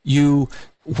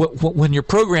 when you're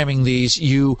programming these,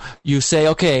 you say,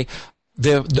 okay,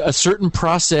 a certain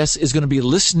process is going to be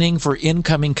listening for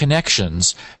incoming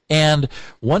connections, and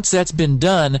once that's been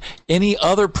done, any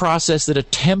other process that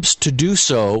attempts to do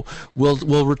so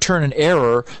will return an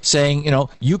error saying,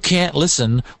 you can't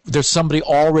listen. There's somebody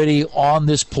already on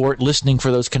this port listening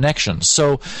for those connections.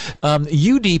 So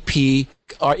UDP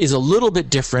is a little bit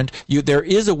different. There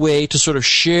is a way to sort of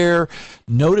share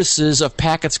notices of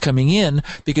packets coming in,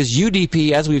 because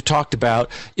UDP, as we've talked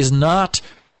about, is not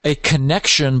a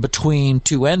connection between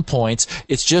two endpoints.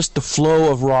 It's just the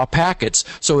flow of raw packets.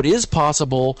 So it is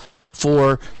possible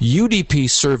for UDP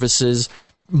services,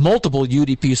 multiple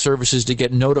UDP services, to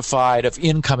get notified of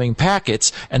incoming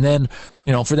packets, and then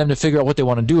for them to figure out what they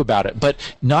want to do about it. But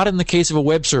not in the case of a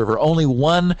web server. Only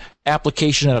one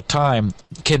application at a time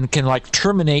can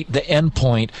terminate the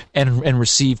endpoint and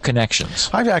receive connections.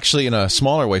 I've actually, in a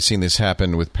smaller way, seen this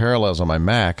happen with Parallels on my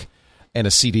Mac and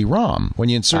a CD-ROM. When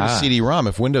you insert a CD-ROM,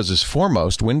 if Windows is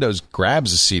foremost, Windows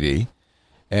grabs a CD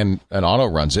and auto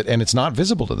runs it, and it's not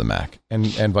visible to the Mac, and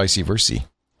vice versa.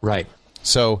 Right.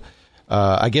 So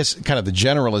I guess kind of the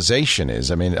generalization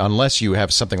is, unless you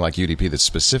have something like UDP that's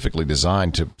specifically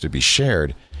designed to be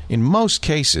shared, in most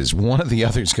cases, one or the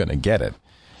other is going to get it.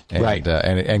 And, right.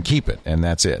 And keep it, and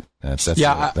that's it. That's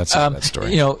that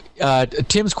story.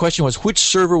 Tim's question was, which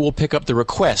server will pick up the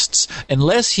requests?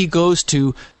 Unless he goes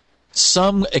to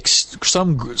some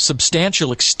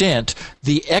substantial extent,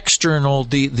 the external,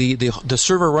 the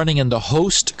server running in the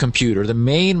host computer, the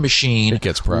main machine, it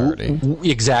gets priority.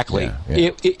 Exactly.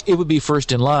 Yeah. It would be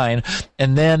first in line,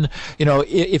 and then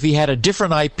if he had a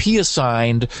different IP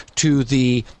assigned to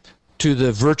the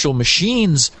virtual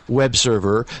machine's web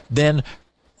server, then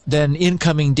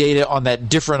incoming data on that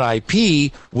different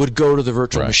IP would go to the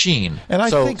virtual machine. And I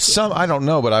think I don't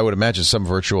know, but I would imagine some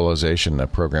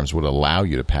virtualization programs would allow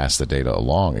you to pass the data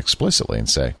along explicitly and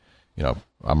say,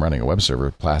 I'm running a web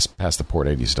server, pass the port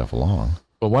 80 stuff along.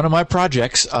 Well, one of my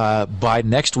projects by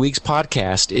next week's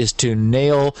podcast is to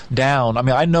nail down. I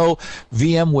mean, I know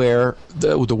VMware,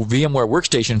 the VMware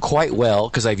workstation quite well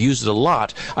because I've used it a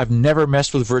lot. I've never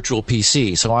messed with Virtual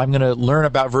PC, so I'm going to learn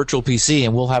about Virtual PC,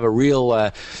 and we'll have a real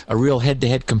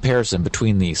head-to-head comparison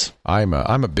between these. I'm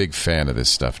a big fan of this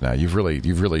stuff now. You've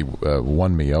really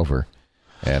won me over.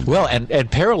 And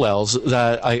Parallels. They've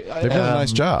done a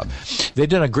nice job. They've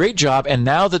done a great job, and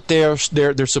now that they're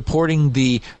supporting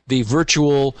the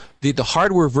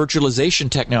hardware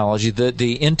virtualization technology,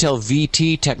 the Intel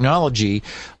VT technology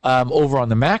over on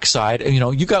the Mac side,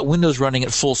 you got Windows running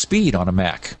at full speed on a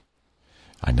Mac.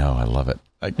 I know, I love it.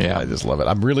 I just love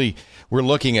it. We're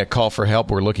looking at call for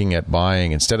help. We're looking at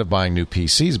instead of buying new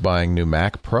PCs, buying new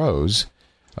Mac Pros.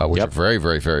 Which are very,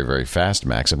 very, very, very fast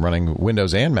Macs, and running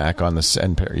Windows and Mac on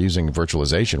using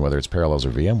virtualization, whether it's Parallels or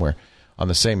VMware, on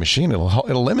the same machine. It'll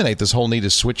eliminate this whole need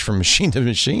to switch from machine to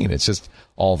machine. It's just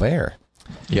all there.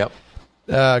 Yep.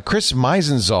 Chris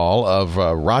Meisenzahl of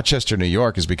Rochester, New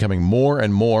York, is becoming more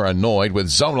and more annoyed with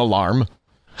Zone Alarm,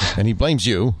 and he blames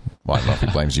you. Well, I don't know if he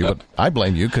blames you, but I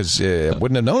blame you because I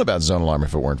wouldn't have known about Zone Alarm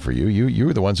if it weren't for you. You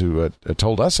were the ones who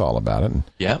told us all about it. And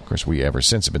of course, we ever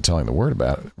since have been telling the world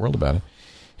about it.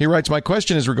 He writes, my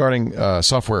question is regarding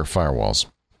software firewalls.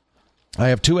 I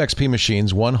have 2 XP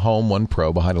machines, one home, one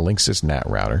pro, behind a Linksys NAT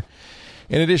router.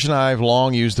 In addition, I've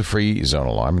long used the free Zone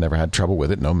Alarm, never had trouble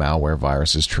with it, no malware,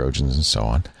 viruses, Trojans, and so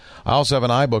on. I also have an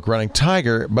iBook running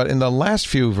Tiger, but in the last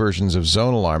few versions of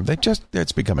Zone Alarm,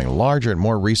 it's becoming larger and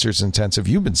more research intensive.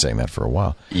 You've been saying that for a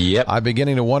while. Yep. I'm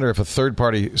beginning to wonder if a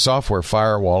third-party software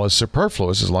firewall is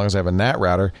superfluous as long as I have a NAT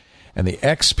router and the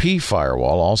XP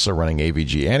firewall, also running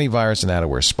AVG antivirus and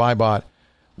AdAware Spybot.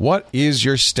 What is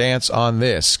your stance on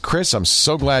this? Chris, I'm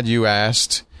so glad you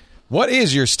asked. What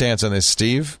is your stance on this,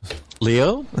 Steve?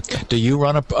 Leo, do you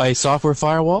run a software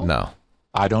firewall? No.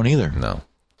 I don't either.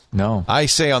 No. I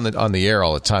say on the air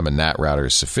all the time a NAT router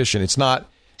is sufficient. It's not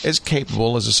as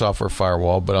capable as a software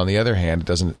firewall, but on the other hand, it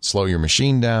doesn't slow your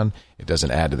machine down. It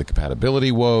doesn't add to the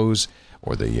compatibility woes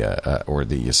or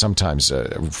the sometimes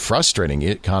frustrating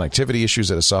connectivity issues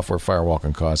that a software firewall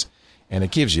can cause, and it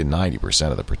gives you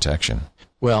 90% of the protection.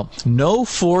 Well, no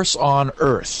force on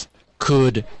earth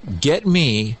could get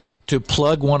me to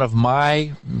plug one of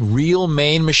my real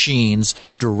main machines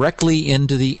directly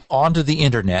onto the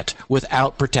internet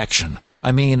without protection.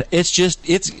 I mean,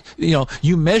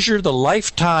 you measure the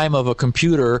lifetime of a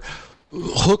computer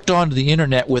hooked onto the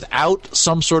internet without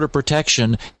some sort of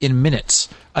protection in minutes.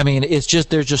 I mean, there's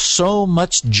just so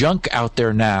much junk out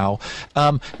there now,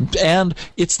 and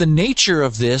it's the nature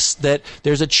of this that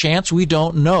there's a chance we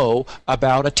don't know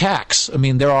about attacks. I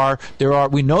mean,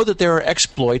 we know that there are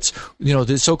exploits,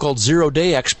 the so-called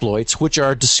zero-day exploits, which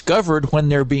are discovered when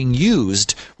they're being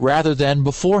used rather than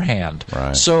beforehand.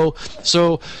 Right. So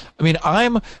I mean,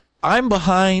 I'm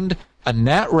behind a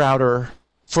NAT router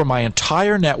for my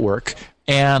entire network,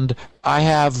 and I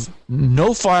have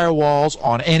no firewalls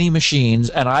on any machines,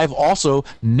 and I've also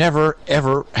never,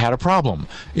 ever had a problem.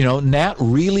 NAT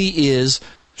really is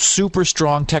super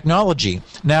strong technology.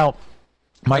 Now,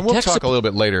 we'll talk a little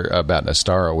bit later about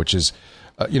Astaro, which is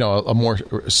a more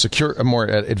secure, a more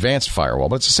advanced firewall,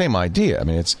 but it's the same idea. I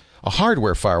mean, it's a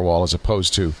hardware firewall as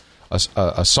opposed to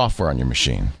a software on your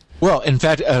machine. Well, in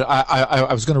fact,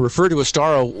 I was going to refer to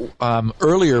Astaro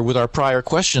earlier with our prior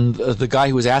question, the guy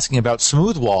who was asking about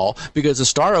SmoothWall, because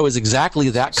Astaro is exactly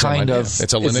that kind of...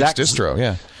 It's a Linux distro,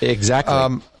 yeah.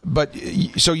 Exactly. But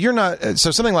so you're not...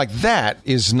 So something like that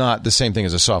is not the same thing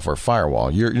as a software firewall.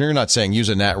 You're not saying use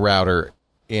a NAT router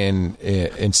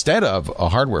instead of a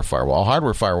hardware firewall. A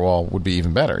hardware firewall would be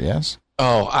even better, yes?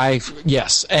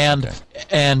 Yes, and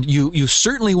you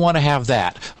certainly want to have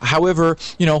that. However,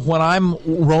 when I'm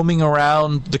roaming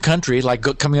around the country, like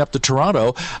coming up to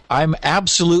Toronto, I'm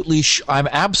absolutely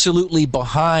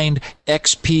behind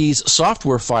XP's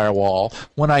software firewall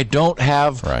when I don't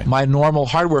have my normal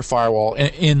hardware firewall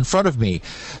in front of me.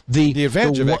 The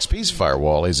advantage of XP's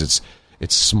firewall is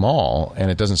it's small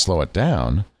and it doesn't slow it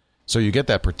down, so you get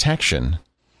that protection.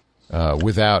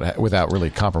 Without really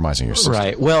compromising your system.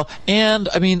 Right. Well, and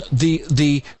I mean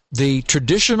the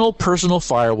traditional personal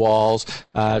firewalls,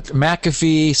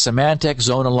 McAfee, Symantec,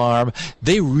 Zone Alarm,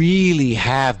 they really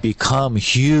have become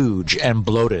huge and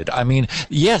bloated. I mean,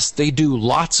 yes, they do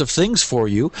lots of things for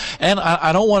you, and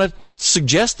I don't want to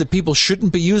suggest that people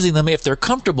shouldn't be using them if they're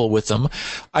comfortable with them.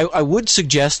 I would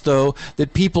suggest, though,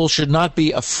 that people should not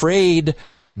be afraid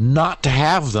not to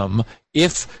have them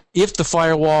if the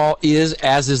firewall is,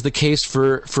 as is the case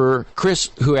for Chris,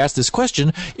 who asked this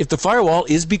question, if the firewall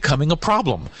is becoming a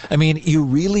problem. I mean, you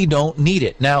really don't need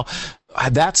it. Now,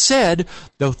 that said,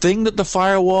 the thing that the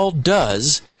firewall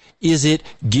does is it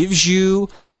gives you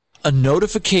a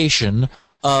notification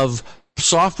of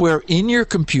software in your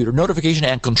computer, notification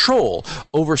and control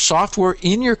over software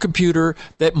in your computer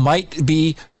that might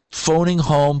be phoning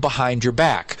home behind your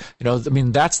back.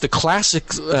 That's the classic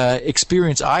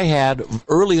experience I had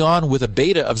early on with a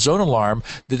beta of Zone Alarm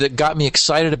that got me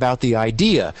excited about the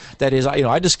idea. That is,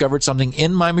 I discovered something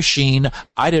in my machine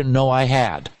I didn't know I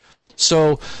had.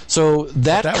 So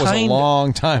that was a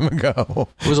long time ago.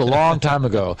 It was a long time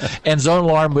ago. And Zone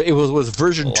Alarm, it was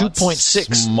version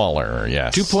 2.6. Smaller,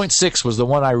 yes. 2.6 was the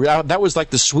one that was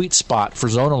like the sweet spot for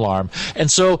Zone Alarm.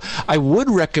 And so I would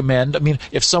recommend,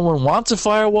 if someone wants a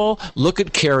firewall, look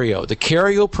at Careo. The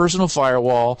Careo personal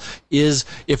firewall is,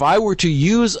 if I were to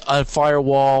use a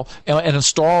firewall and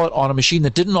install it on a machine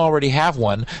that didn't already have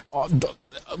one,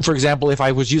 for example, if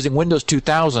I was using Windows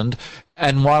 2000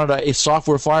 and wanted a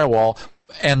software firewall,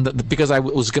 and because I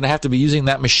was going to have to be using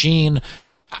that machine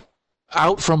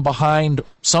out from behind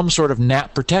some sort of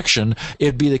NAT protection,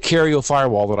 it'd be the Careo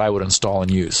firewall that I would install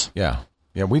and use. Yeah,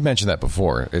 we've mentioned that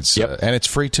before. It's and it's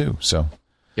free too. So,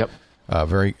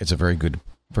 it's a very good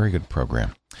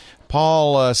program.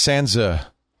 Paul Sanza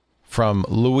from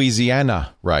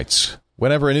Louisiana writes,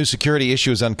 whenever a new security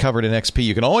issue is uncovered in XP,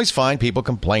 you can always find people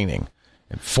complaining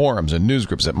in forums and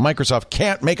newsgroups that Microsoft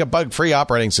can't make a bug-free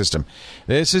operating system.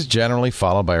 This is generally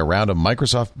followed by a round of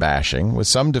Microsoft bashing, with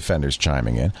some defenders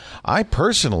chiming in. I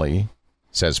personally,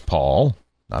 says Paul,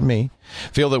 not me,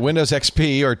 feel that Windows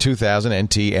XP or 2000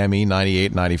 NT ME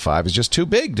 9895 is just too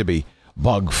big to be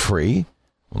bug-free.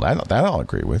 Well, that I'll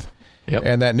agree with. Yep.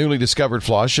 And that newly discovered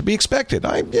flaws should be expected.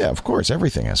 Of course,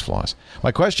 everything has flaws.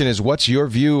 My question is, what's your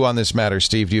view on this matter,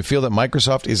 Steve? Do you feel that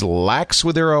Microsoft is lax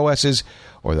with their OSs,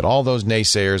 or that all those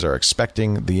naysayers are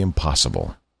expecting the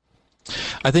impossible?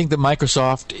 I think that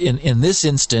Microsoft in this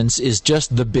instance is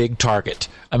just the big target.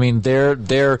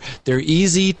 They're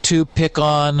easy to pick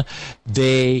on.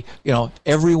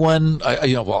 Everyone,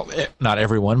 not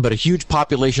everyone, but a huge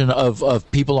population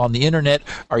of people on the internet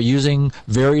are using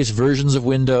various versions of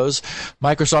Windows.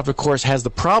 Microsoft, of course, has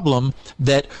the problem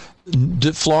that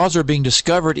flaws are being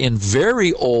discovered in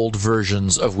very old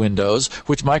versions of Windows,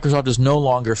 which Microsoft is no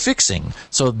longer fixing.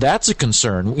 So that's a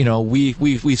concern.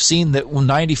 We've seen that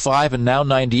 95 and now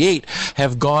 98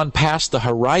 have gone past the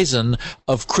horizon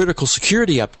of critical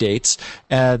security updates.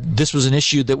 This was an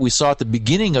issue that we saw at the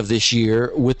beginning of this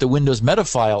year with the Windows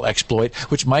Metafile exploit,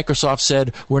 which Microsoft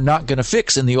said we're not going to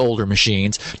fix in the older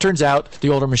machines. Turns out the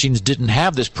older machines didn't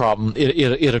have this problem.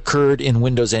 It occurred in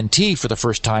Windows NT for the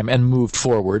first time and moved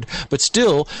forward. But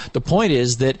still, the point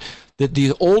is that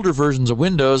the older versions of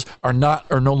Windows are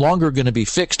no longer going to be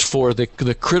fixed for the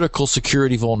critical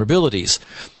security vulnerabilities.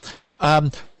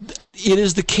 It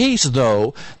is the case,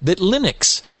 though, that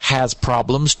Linux has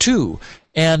problems too.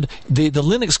 And the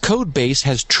Linux code base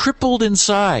has tripled in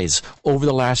size over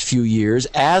the last few years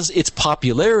as its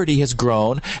popularity has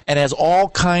grown and as all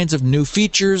kinds of new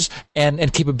features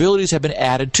and capabilities have been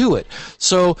added to it.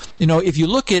 So, if you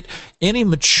look at any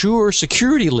mature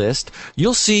security list,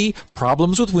 you'll see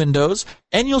problems with Windows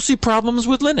and you'll see problems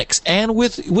with Linux and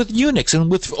with Unix and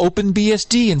with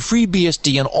OpenBSD and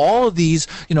FreeBSD and all of these,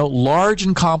 large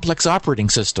and complex operating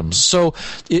systems. So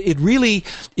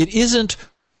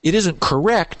it isn't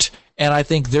correct, and I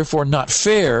think therefore not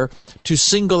fair, to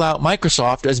single out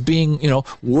Microsoft as being,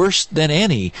 worse than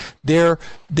any. There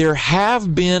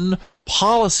have been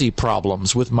policy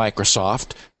problems with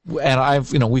Microsoft,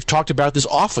 and we've talked about this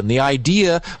often. The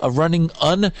idea of running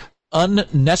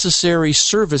unnecessary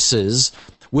services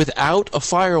without a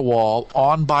firewall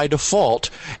on by default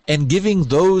and giving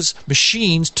those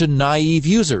machines to naive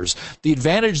users. The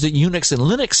advantage that Unix and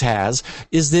Linux has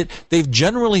is that they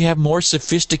generally have more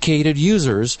sophisticated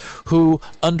users who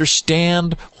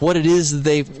understand what it is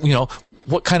that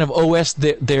what kind of OS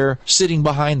they're sitting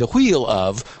behind the wheel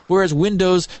of, whereas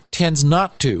Windows tends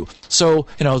not to. So,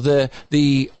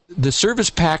 the Service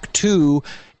Pack 2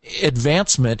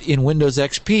 advancement in Windows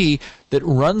XP that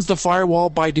runs the firewall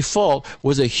by default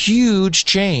was a huge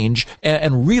change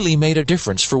and really made a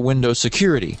difference for Windows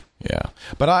security. Yeah,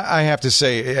 but I have to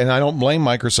say, and I don't blame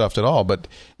Microsoft at all, but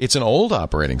it's an old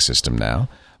operating system now.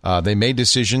 They made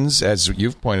decisions, as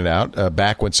you've pointed out,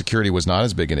 back when security was not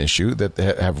as big an issue, that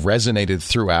have resonated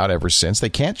throughout ever since. They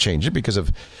can't change it because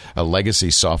of a legacy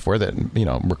software that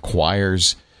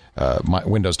requires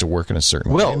Windows to work in a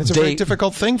certain way. And it's a very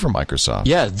difficult thing for Microsoft.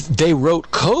 Yeah, they wrote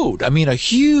code. A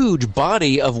huge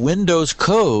body of Windows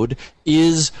code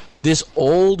is this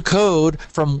old code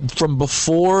from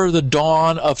before the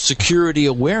dawn of security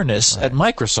awareness at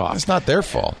Microsoft. It's not their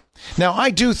fault. Now, I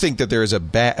do think that there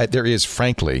is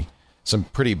frankly, some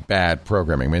pretty bad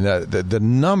programming. I mean, the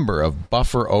number of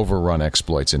buffer overrun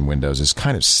exploits in Windows is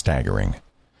kind of staggering.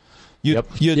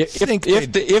 You'd think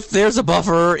if there's a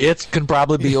buffer, it can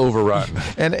probably be overrun.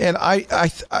 And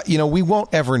I we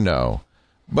won't ever know.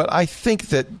 But I think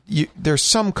that there's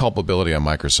some culpability on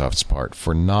Microsoft's part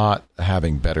for not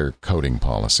having better coding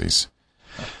policies.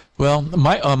 Well,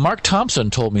 Mark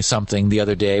Thompson told me something the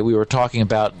other day. We were talking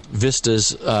about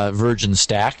Vista's Virgin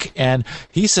stack, and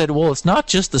he said, well, it's not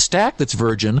just the stack that's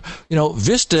Virgin.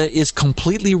 Vista is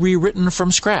completely rewritten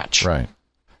from scratch. Right.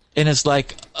 And it's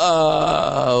like,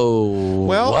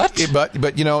 what?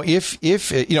 But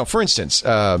if for instance,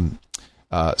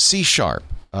 C#,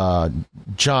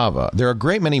 Java, there are a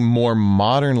great many more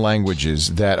modern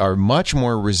languages that are much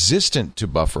more resistant to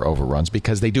buffer overruns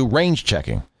because they do range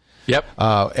checking. Yep.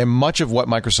 And much of what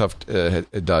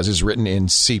Microsoft does is written in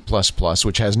C++,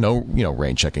 which has no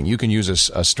range checking. You can use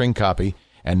a string copy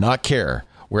and not care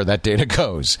where that data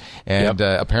goes, and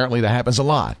apparently that happens a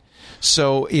lot.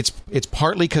 So it's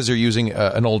partly because they're using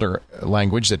an older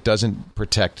language that doesn't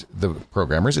protect the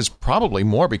programmers. It's probably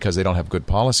more because they don't have good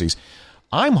policies.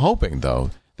 I'm hoping,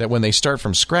 though, that when they start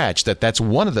from scratch, that's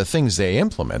one of the things they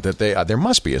implement. That there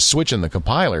must be a switch in the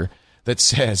compiler that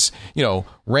says,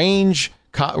 range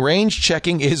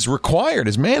checking is required,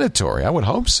 is mandatory. I would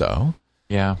hope so.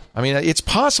 Yeah. I mean, it's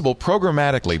possible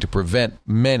programmatically to prevent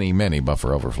many, many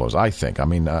buffer overflows, I think. I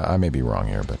mean, I may be wrong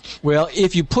here, but... Well,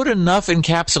 if you put enough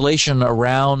encapsulation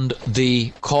around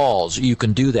the calls, you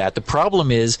can do that. The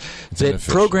problem is that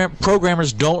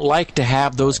programmers don't like to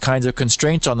have those kinds of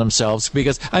constraints on themselves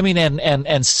because,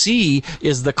 and C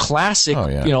is the classic,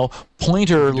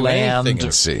 pointer land. Anything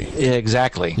in C.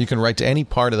 Exactly. You can write to any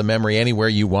part of the memory anywhere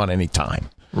you want, anytime.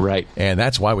 Right. And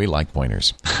that's why we like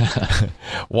pointers.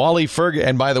 Wally Ferguson,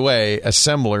 and by the way,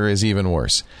 assembler is even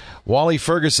worse. Wally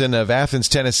Ferguson of Athens,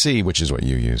 Tennessee, which is what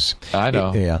you use. I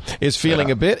know. Is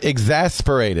feeling a bit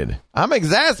exasperated. I'm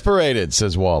exasperated,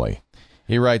 says Wally.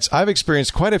 He writes, I've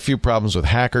experienced quite a few problems with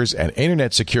hackers and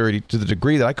internet security to the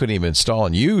degree that I couldn't even install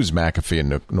and use McAfee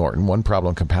and Norton. One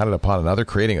problem compounded upon another,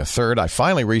 creating a third. I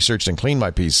finally researched and cleaned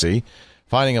my PC,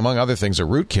 finding, among other things, a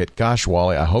rootkit. Gosh,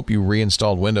 Wally, I hope you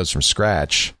reinstalled Windows from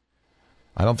scratch.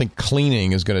 I don't think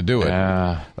cleaning is going to do it.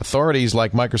 Authorities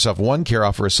like Microsoft OneCare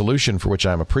offer a solution for which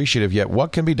I'm appreciative, yet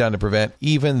what can be done to prevent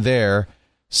even their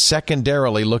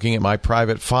secondarily looking at my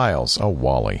private files? Oh,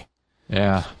 Wally.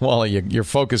 Yeah. Wally, your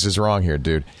focus is wrong here,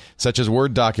 dude. Such as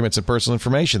Word documents and personal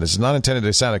information. This is not intended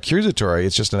to sound accusatory.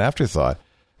 It's just an afterthought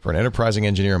for an enterprising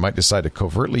engineer who might decide to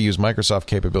covertly use Microsoft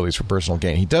capabilities for personal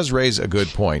gain. He does raise a good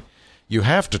point. You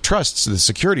have to trust the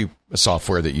security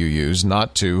software that you use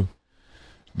not to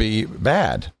be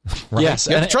bad. Right? Yes.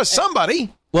 You have to trust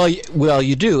somebody. Well,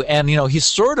 you do. And, he's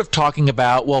sort of talking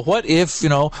about, well, what if,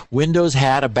 Windows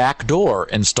had a back door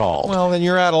installed? Well, then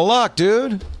you're out of luck,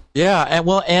 dude. Yeah,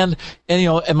 and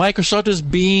Microsoft is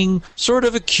being sort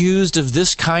of accused of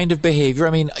this kind of behavior. I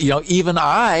mean, even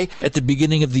I, at the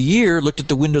beginning of the year, looked at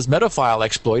the Windows Metafile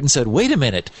exploit and said, wait a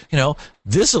minute,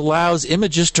 this allows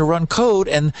images to run code,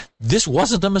 and this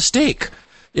wasn't a mistake.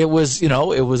 It was,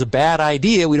 it was a bad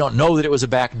idea. We don't know that it was a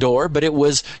backdoor, but it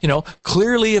was,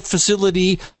 clearly a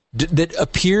facility that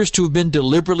appears to have been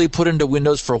deliberately put into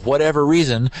Windows for whatever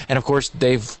reason. And of course,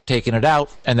 they've taken it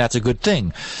out, and that's a good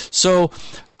thing. So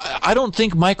I don't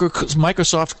think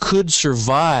Microsoft could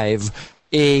survive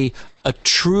a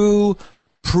true,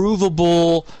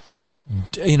 provable,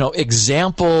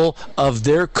 example of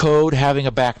their code having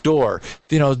a backdoor.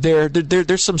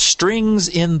 There's some strings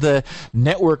in the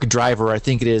network driver, I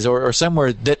think it is, or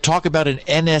somewhere that talk about an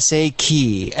NSA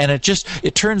key, and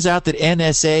it turns out that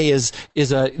NSA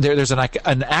there's an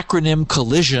acronym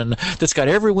collision that's got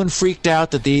everyone freaked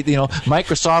out that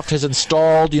Microsoft has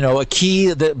installed a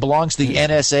key that belongs to the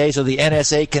NSA, so the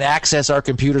NSA can access our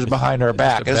computers behind our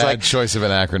back. It's a bad choice of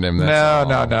an acronym. No.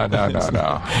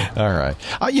 All right.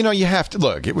 You have to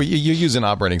look. You use an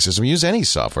operating system. You use any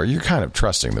software. You're kind of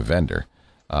trusting the vendor.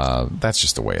 That's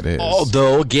just the way it is.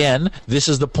 Although, again, this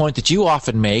is the point that you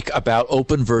often make about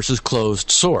open versus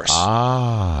closed source.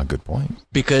 Ah, good point.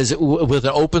 Because with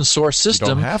an open source system,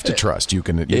 you don't have to trust. You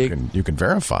can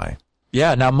verify.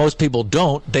 Yeah, now most people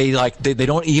don't. They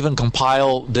don't even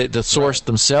compile the source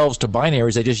themselves to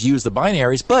binaries. They just use the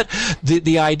binaries. But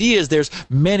the idea is there's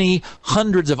many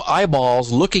hundreds of eyeballs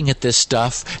looking at this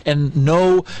stuff, and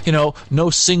no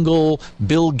single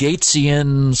Bill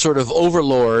Gatesian sort of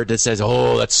overlord that says,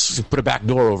 "Oh, let's put a back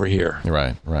door over here."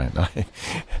 Right.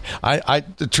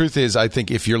 The truth is, I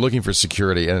think if you're looking for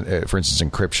security, for instance,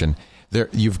 encryption,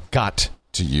 you've got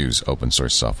to use open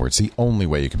source software. It's the only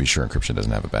way you can be sure encryption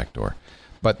doesn't have a backdoor.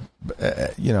 But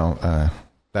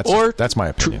That's my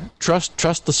opinion.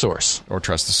 Trust the source. Or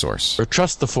trust the source. Or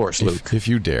trust the force, Luke. If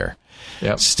you dare.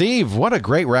 Yep. Steve, what a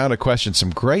great round of questions.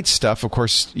 Some great stuff. Of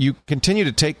course, you continue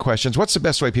to take questions. What's the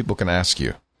best way people can ask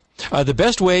you? The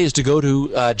best way is to go to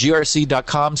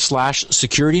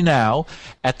grc.com/securitynow.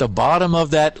 At the bottom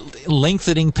of that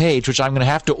lengthening page, which I'm going to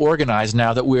have to organize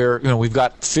now that we've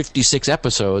got 56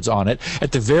 episodes on it.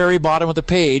 At the very bottom of the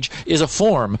page is a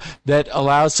form that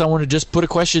allows someone to just put a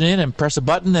question in and press a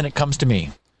button, and it comes to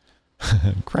me.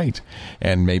 Great.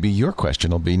 And maybe your question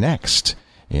will be next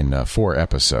in 4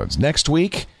 episodes. Next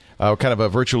week, kind of a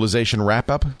virtualization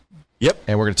wrap-up. Yep.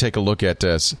 And we're going to take a look at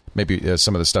maybe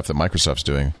some of the stuff that Microsoft's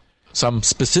doing. Some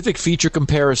specific feature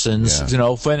comparisons.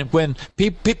 Yeah. When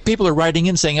people are writing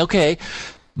in saying, okay,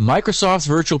 Microsoft's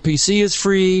virtual PC is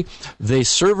free, the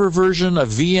server version of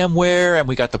VMware, and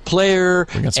we got the player,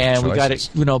 we got it,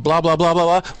 blah, blah, blah, blah,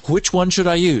 blah. Which one should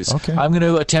I use? Okay. I'm going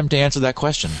to attempt to answer that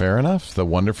question. Fair enough. The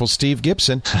wonderful Steve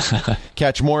Gibson.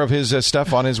 Catch more of his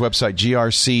stuff on his website,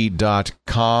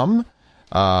 grc.com.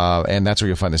 And that's where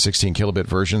you'll find the 16 kilobit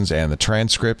versions and the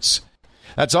transcripts.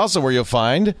 That's also where you'll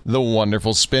find the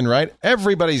wonderful SpinRite,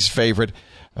 everybody's favorite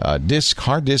hard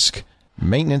disk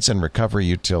maintenance and recovery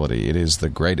utility. It is the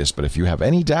greatest. But if you have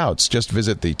any doubts, just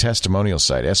visit the testimonial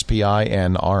site,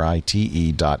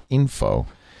 spinrite.info,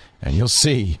 and you'll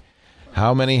see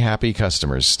how many happy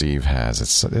customers Steve has.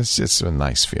 It's a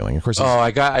nice feeling. Of course.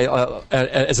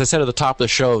 As I said at the top of the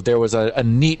show, there was a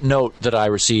neat note that I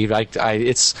received.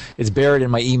 It's buried in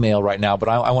my email right now, but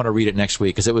I want to read it next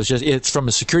week because it's from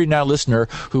a Security Now listener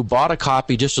who bought a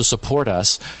copy just to support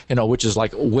us, which is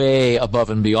like way above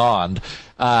and beyond,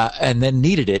 and then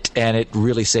needed it, and it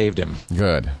really saved him.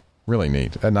 Good, really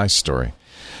neat, a nice story.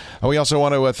 We also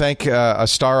want to thank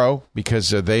Astaro because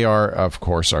they are, of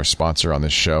course, our sponsor on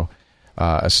this show.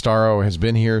 Astaro has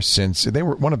been here since they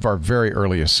were one of our very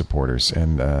earliest supporters,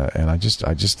 and I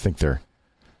just think they're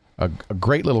a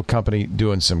great little company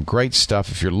doing some great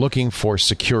stuff. If you're looking for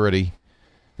security,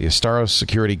 the Astaro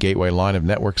Security Gateway line of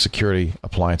network security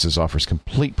appliances offers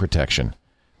complete protection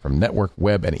from network,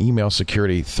 web, and email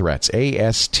security threats.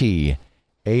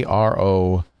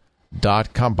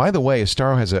 ASTARO.com. By the way,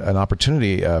 Astaro has an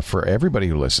opportunity for everybody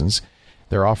who listens.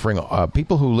 They're offering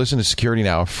people who listen to Security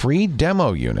Now a free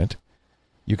demo unit.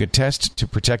 You could test to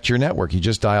protect your network. You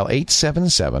just dial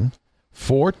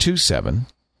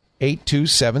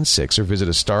 877-427-8276 or visit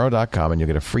astaro.com and you'll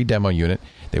get a free demo unit.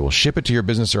 They will ship it to your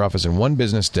business or office in 1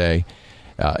 business day.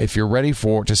 If you're ready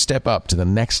to step up to the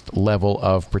next level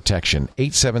of protection,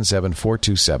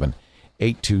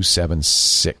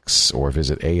 877-427-8276 or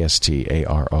visit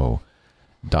astaro.com.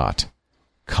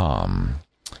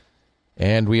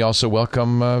 And we also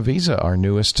welcome Visa, our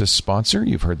newest sponsor.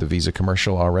 You've heard the Visa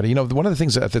commercial already. One of the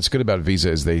things that's good about Visa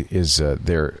is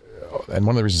they're, and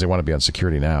one of the reasons they want to be on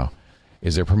Security Now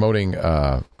is they're promoting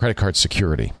credit card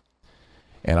security.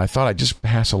 And I thought I'd just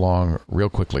pass along real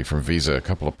quickly from Visa a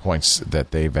couple of points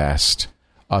that they've asked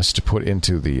us to put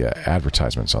into the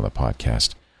advertisements on the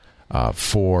podcast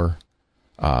for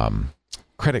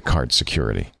credit card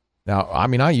security. Now, I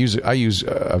mean, I use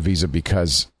a Visa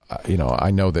because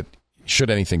I know that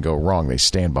should anything go wrong, they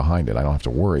stand behind it. I don't have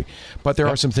to worry. But there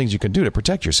are some things you can do to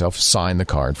protect yourself. Sign the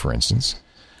card, for instance,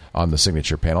 on the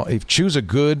signature panel. Choose a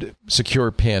good, secure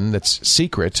PIN that's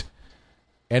secret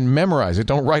and memorize it.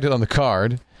 Don't write it on the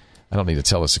card. I don't need to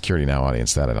tell the Security Now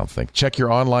audience that, I don't think. Check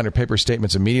your online or paper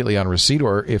statements immediately on receipt,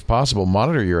 or, if possible,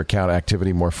 monitor your account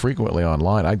activity more frequently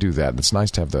online. I do that. It's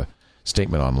nice to have the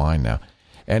statement online now.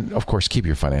 And, of course, keep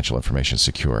your financial information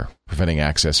secure, preventing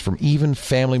access from even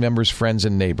family members, friends,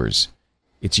 and neighbors.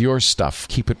 It's your stuff.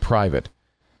 Keep it private.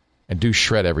 And do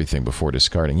shred everything before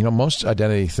discarding. Most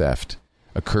identity theft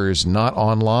occurs not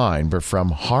online, but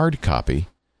from hard copy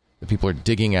that people are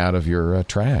digging out of your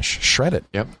trash. Shred it.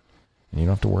 Yep. And you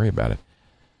don't have to worry about it.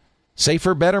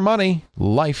 Safer, better money.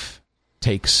 Life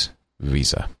takes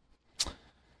Visa.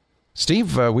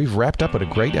 Steve, we've wrapped up at a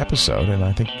great episode, and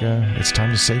I think it's time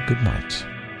to say goodnight.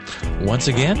 Once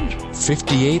again,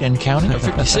 58 and counting, or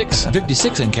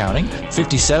 56 and counting.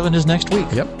 57 is next week.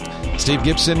 Yep. Steve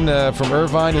Gibson from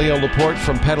Irvine, Leo Laporte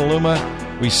from Petaluma.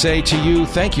 We say to you,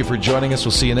 thank you for joining us.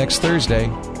 We'll see you next Thursday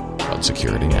on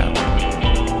Security Now.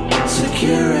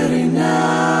 Security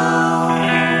Now.